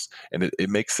in-house. And it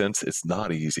makes sense. It's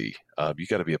not easy. You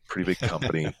got to be a pretty big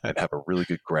company and have a really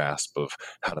good grasp of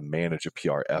how to manage a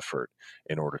PR effort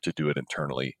in order to do it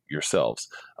internally yourselves.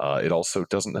 It also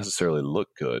doesn't necessarily look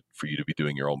good for you to be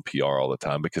doing your own PR all the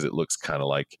time, because it looks kind of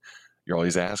like you're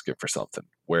always asking for something.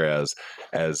 Whereas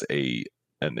as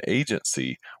an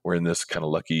agency, we're in this kind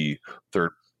of lucky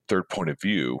third point of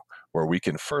view, where we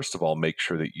can first of all make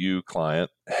sure that you, client,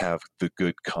 have the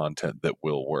good content that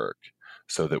will work,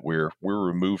 so that we're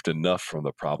removed enough from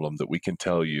the problem that we can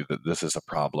tell you that this is a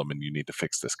problem and you need to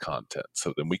fix this content.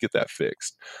 So then we get that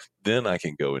fixed. Then I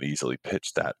can go and easily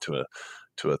pitch that to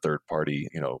a third party,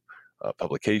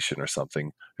 publication or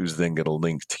something, who's then going to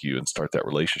link to you and start that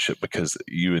relationship, because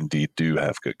you indeed do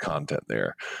have good content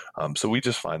there. So we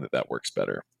just find that works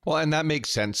better. Well, and that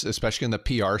makes sense, especially on the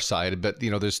PR side. But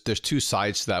there's two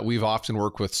sides to that. We've often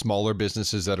worked with smaller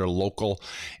businesses that are local,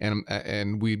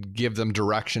 and we give them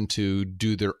direction to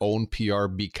do their own PR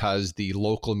because the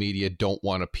local media don't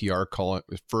want a PR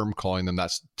firm calling them.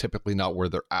 That's typically not where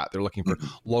they're at. They're looking for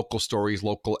local stories,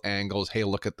 local angles. Hey,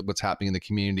 look at what's happening in the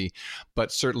community.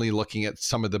 But certainly looking at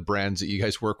some of the brands that you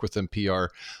guys work with in PR,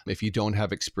 if you don't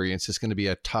have experience, it's going to be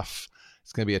a tough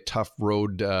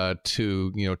road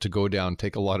to go down.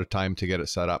 Take a lot of time to get it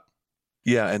set up.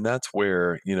 Yeah, and that's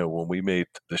where, when we made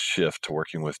the shift to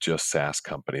working with just SaaS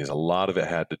companies, a lot of it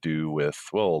had to do with,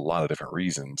 well, a lot of different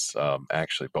reasons,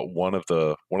 actually. But one of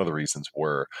the reasons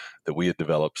were that we had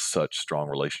developed such strong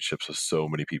relationships with so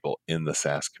many people in the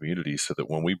SaaS community, so that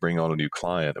when we bring on a new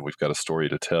client and we've got a story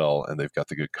to tell and they've got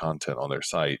the good content on their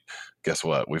site, guess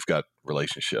what? We've got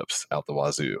relationships out the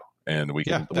wazoo. And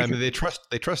they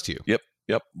trust you.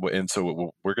 Yep. And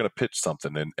so we're going to pitch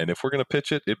something. And if we're going to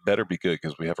pitch it, it better be good,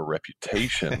 because we have a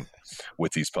reputation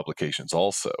with these publications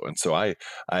also. And so I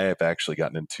have actually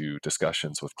gotten into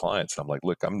discussions with clients, and I'm like,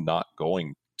 look, I'm not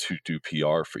going to do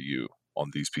PR for you on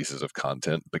these pieces of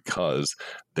content because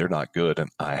they're not good and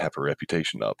I have a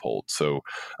reputation to uphold. So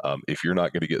if you're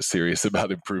not going to get serious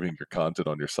about improving your content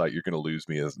on your site, you're going to lose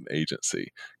me as an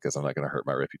agency, because I'm not going to hurt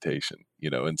my reputation,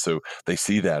 and so they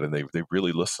see that and they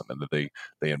really listen, and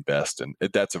they invest. And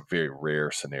that's a very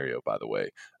rare scenario, by the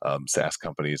way. SaaS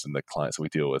companies and the clients we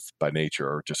deal with by nature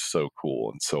are just so cool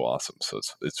and so awesome. So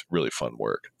it's really fun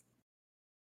work.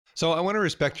 So I want to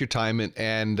respect your time,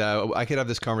 and I could have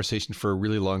this conversation for a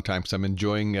really long time, because I'm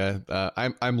enjoying.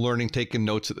 I'm learning, taking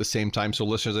notes at the same time. So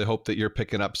listeners, I hope that you're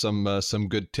picking up some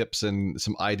good tips and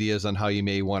some ideas on how you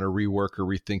may want to rework or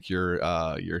rethink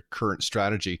your current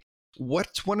strategy.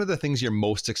 What's one of the things you're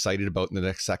most excited about in the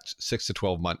next 6 to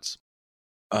 12 months?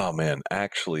 Oh man,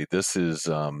 actually, this is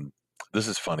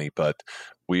funny, but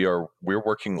we're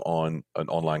working on an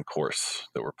online course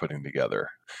that we're putting together.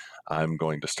 I'm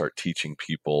going to start teaching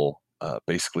people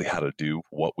basically how to do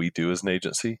what we do as an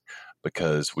agency,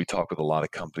 because we talk with a lot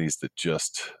of companies that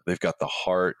they've got the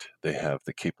heart, they have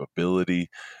the capability,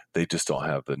 they just don't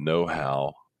have the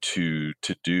know-how to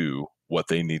do what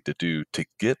they need to do to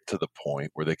get to the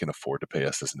point where they can afford to pay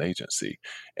us as an agency.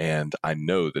 And I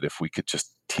know that if we could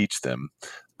just teach them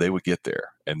they would get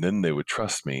there, and then they would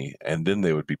trust me, and then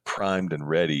they would be primed and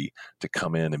ready to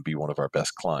come in and be one of our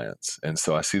best clients. And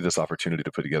so I see this opportunity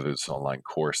to put together this online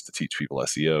course to teach people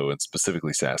SEO, and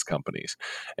specifically SaaS companies.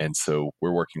 And so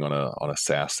we're working on a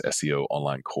SaaS SEO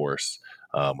online course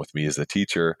with me as a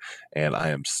teacher, and I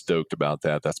am stoked about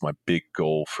that. That's my big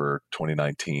goal for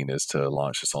 2019, is to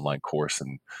launch this online course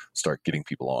and start getting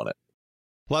people on it.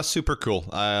 Well, that's super cool.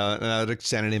 And I'd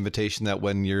extend an invitation that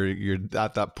when you're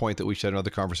at that point that we should have another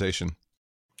conversation.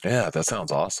 Yeah, that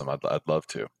sounds awesome. I'd love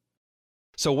to.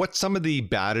 So what's some of the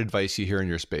bad advice you hear in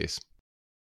your space?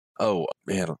 Oh,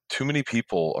 man, too many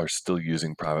people are still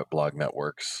using private blog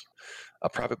networks. A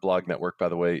private blog network, by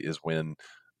the way, is when,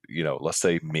 let's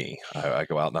say me, I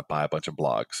go out and I buy a bunch of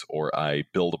blogs, or I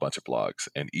build a bunch of blogs,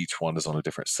 and each one is on a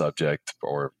different subject,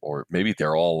 or maybe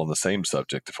they're all on the same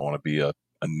subject if I want to be a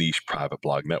niche private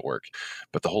blog network.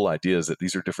 But the whole idea is that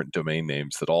these are different domain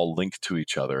names that all link to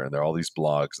each other, and they're all these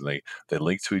blogs, and they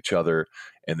link to each other.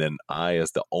 And then I,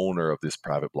 as the owner of this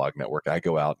private blog network, I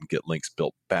go out and get links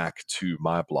built back to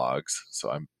my blogs.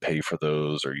 So I pay for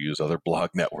those or use other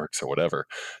blog networks or whatever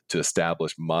to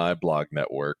establish my blog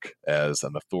network as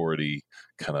an authority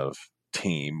kind of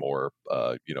team, or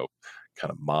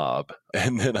kind of mob.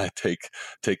 And then I take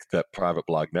that private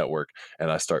blog network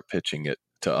and I start pitching it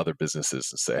to other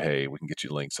businesses and say, hey, we can get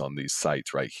you links on these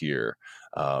sites right here.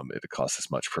 It costs this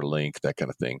much per link, that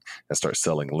kind of thing, and start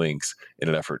selling links in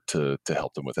an effort to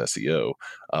help them with SEO,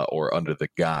 or under the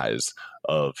guise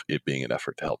of it being an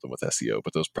effort to help them with SEO.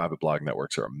 But those private blog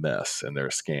networks are a mess and they're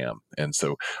a scam. And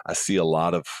so I see a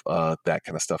lot of that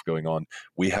kind of stuff going on.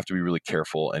 We have to be really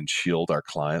careful and shield our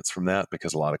clients from that,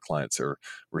 because a lot of clients are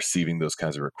receiving those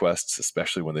kinds of requests,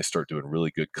 especially when they start doing really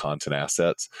good content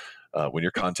assets. When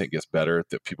your content gets better,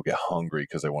 that people get hungry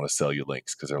because they want to sell you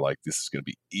links, because they're like, this is going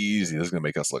to be easy. This is going to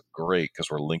make us look great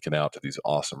because we're linking out to these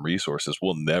awesome resources.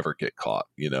 We'll never get caught,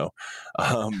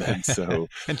 And so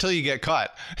until you get caught.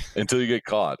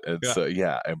 And so,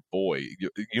 and boy,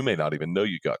 you may not even know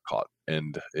you got caught.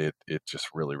 And it just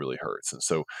really, really hurts. And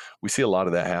so we see a lot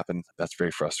of that happen. That's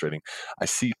very frustrating. I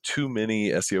see too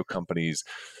many SEO companies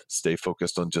stay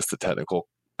focused on just the technical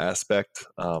aspect.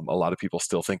 A lot of people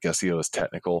still think SEO is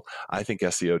technical. I think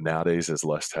SEO nowadays is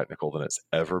less technical than it's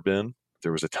ever been.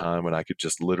 There was a time when I could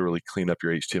just literally clean up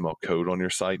your HTML code on your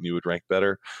site and you would rank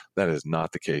better. That is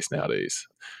not the case nowadays.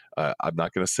 I'm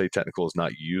not going to say technical is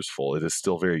not useful. It is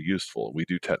still very useful. We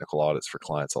do technical audits for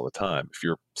clients all the time. If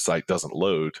your site doesn't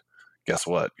load, guess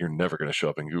what? You're never going to show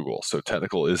up in Google. So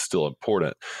technical is still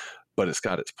important, but it's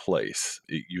got its place.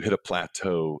 You hit a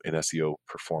plateau in SEO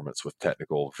performance with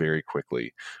technical very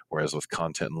quickly, whereas with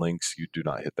content and links, you do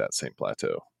not hit that same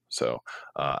plateau. So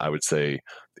I would say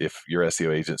if your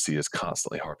SEO agency is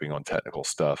constantly harping on technical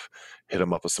stuff, hit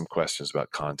them up with some questions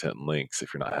about content and links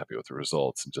if you're not happy with the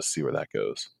results, and just see where that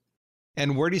goes.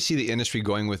 And where do you see the industry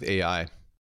going with AI?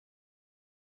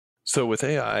 So with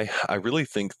AI, I really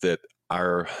think that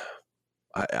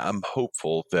I'm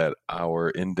hopeful that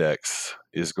our index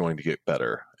is going to get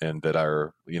better, and that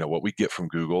what we get from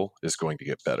Google is going to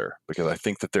get better, because I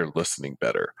think that they're listening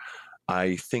better.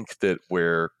 I think that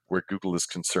where Google is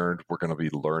concerned, we're going to be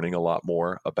learning a lot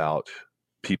more about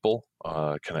people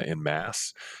kind of en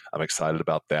masse. I'm excited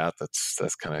about that.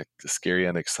 That's kind of scary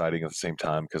and exciting at the same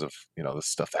time, because of the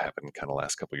stuff that happened kind of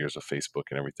last couple of years with Facebook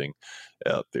and everything.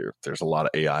 There's a lot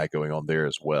of AI going on there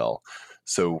as well.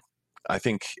 So I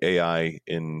think AI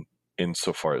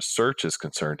insofar as search is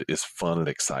concerned is fun and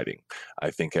exciting. I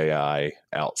think AI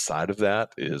outside of that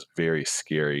is very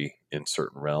scary in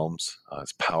certain realms.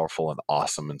 It's powerful and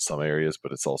awesome in some areas,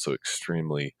 but it's also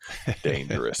extremely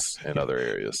dangerous in other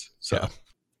areas. So. Yeah.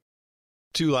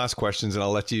 Two last questions, and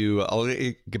I'll let you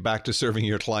get back to serving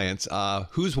your clients.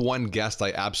 Who's one guest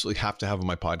I absolutely have to have on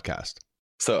my podcast?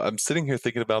 So I'm sitting here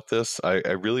thinking about this. I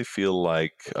really feel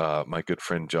like my good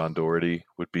friend John Doherty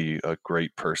would be a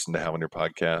great person to have on your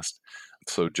podcast.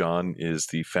 So John is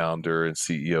the founder and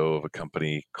CEO of a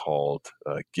company called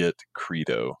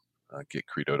GetCredo,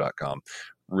 getcredo.com.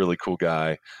 Really cool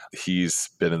guy. He's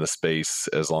been in the space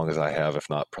as long as I have, if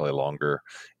not probably longer,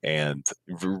 and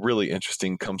really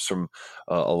interesting. Comes from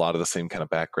a lot of the same kind of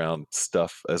background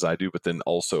stuff as I do, but then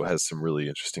also has some really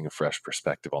interesting and fresh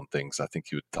perspective on things. I think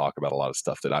he would talk about a lot of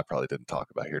stuff that I probably didn't talk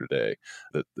about here today.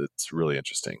 That's really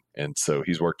interesting. And so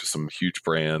he's worked with some huge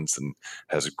brands and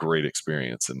has a great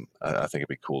experience, and I think it'd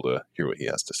be cool to hear what he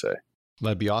has to say.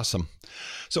 That'd be awesome.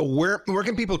 So where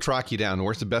can people track you down?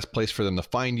 Where's the best place for them to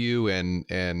find you and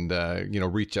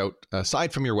reach out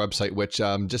aside from your website? Which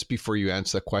just before you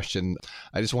answer the question,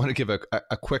 I just want to give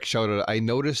a quick shout out. I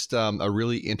noticed a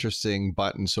really interesting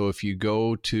button. So if you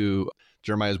go to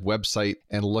Jeremiah's website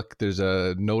and look, there's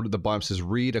a note at the bottom that says,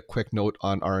 read a quick note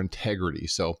on our integrity.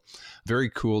 So very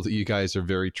cool that you guys are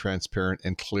very transparent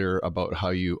and clear about how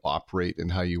you operate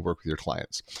and how you work with your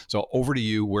clients. So over to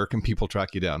you. Where can people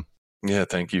track you down? Yeah,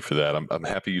 thank you for that. I'm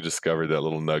happy you discovered that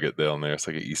little nugget down there. It's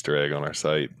like an Easter egg on our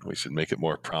site. We should make it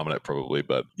more prominent probably.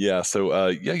 But yeah, so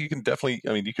you can definitely,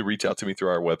 you can reach out to me through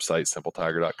our website,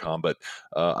 simpletiger.com. But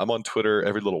I'm on Twitter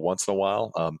every little once in a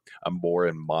while. I'm more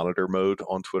in monitor mode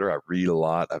on Twitter. I read a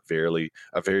lot. I very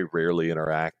rarely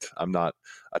interact. I'm not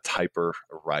a typer,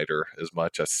 a writer as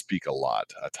much. I speak a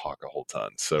lot. I talk a whole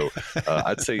ton. So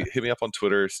I'd say hit me up on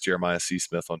Twitter. It's Jeremiah C.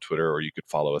 Smith on Twitter, or you could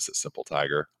follow us at Simple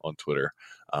Tiger on Twitter.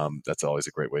 That's always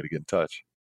a great way to get in touch.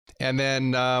 And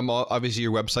then obviously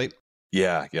your website.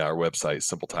 Yeah, our website,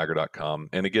 simpletiger.com.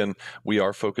 And again, we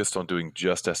are focused on doing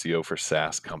just SEO for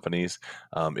SaaS companies.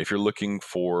 If you're looking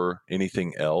for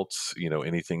anything else,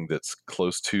 anything that's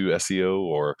close to SEO,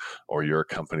 or you're a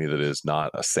company that is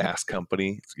not a SaaS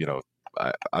company,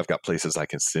 I've got places I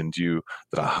can send you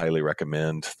that I highly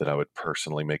recommend, that I would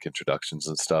personally make introductions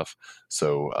and stuff.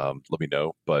 So let me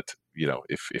know. But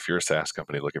if you're a SaaS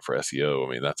company looking for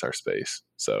SEO, that's our space.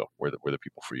 So we're the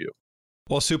people for you.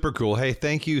 Well, super cool. Hey,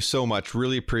 thank you so much.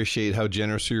 Really appreciate how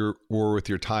generous you were with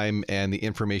your time and the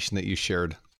information that you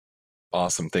shared.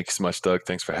 Awesome. Thank you so much, Doug.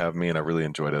 Thanks for having me. And I really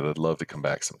enjoyed it. I'd love to come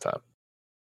back sometime.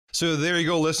 So there you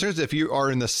go, listeners. If you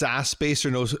are in the SaaS space or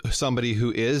know somebody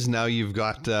who is, now you've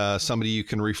got somebody you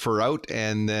can refer out,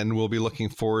 and then we'll be looking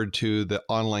forward to the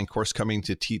online course coming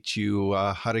to teach you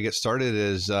how to get started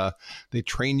as they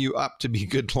train you up to be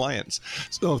good clients.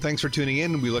 So thanks for tuning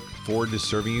in. We look forward to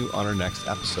serving you on our next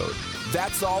episode.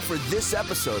 That's all for this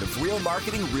episode of Real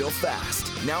Marketing Real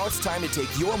Fast. Now it's time to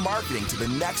take your marketing to the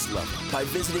next level by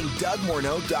visiting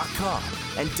DougMorneau.com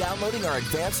and downloading our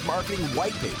advanced marketing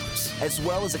white papers, as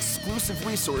well as exclusive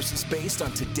resources based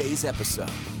on today's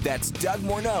episode. That's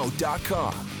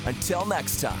DougMorneau.com. Until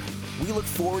next time, we look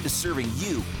forward to serving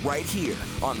you right here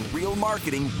on Real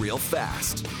Marketing Real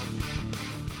Fast.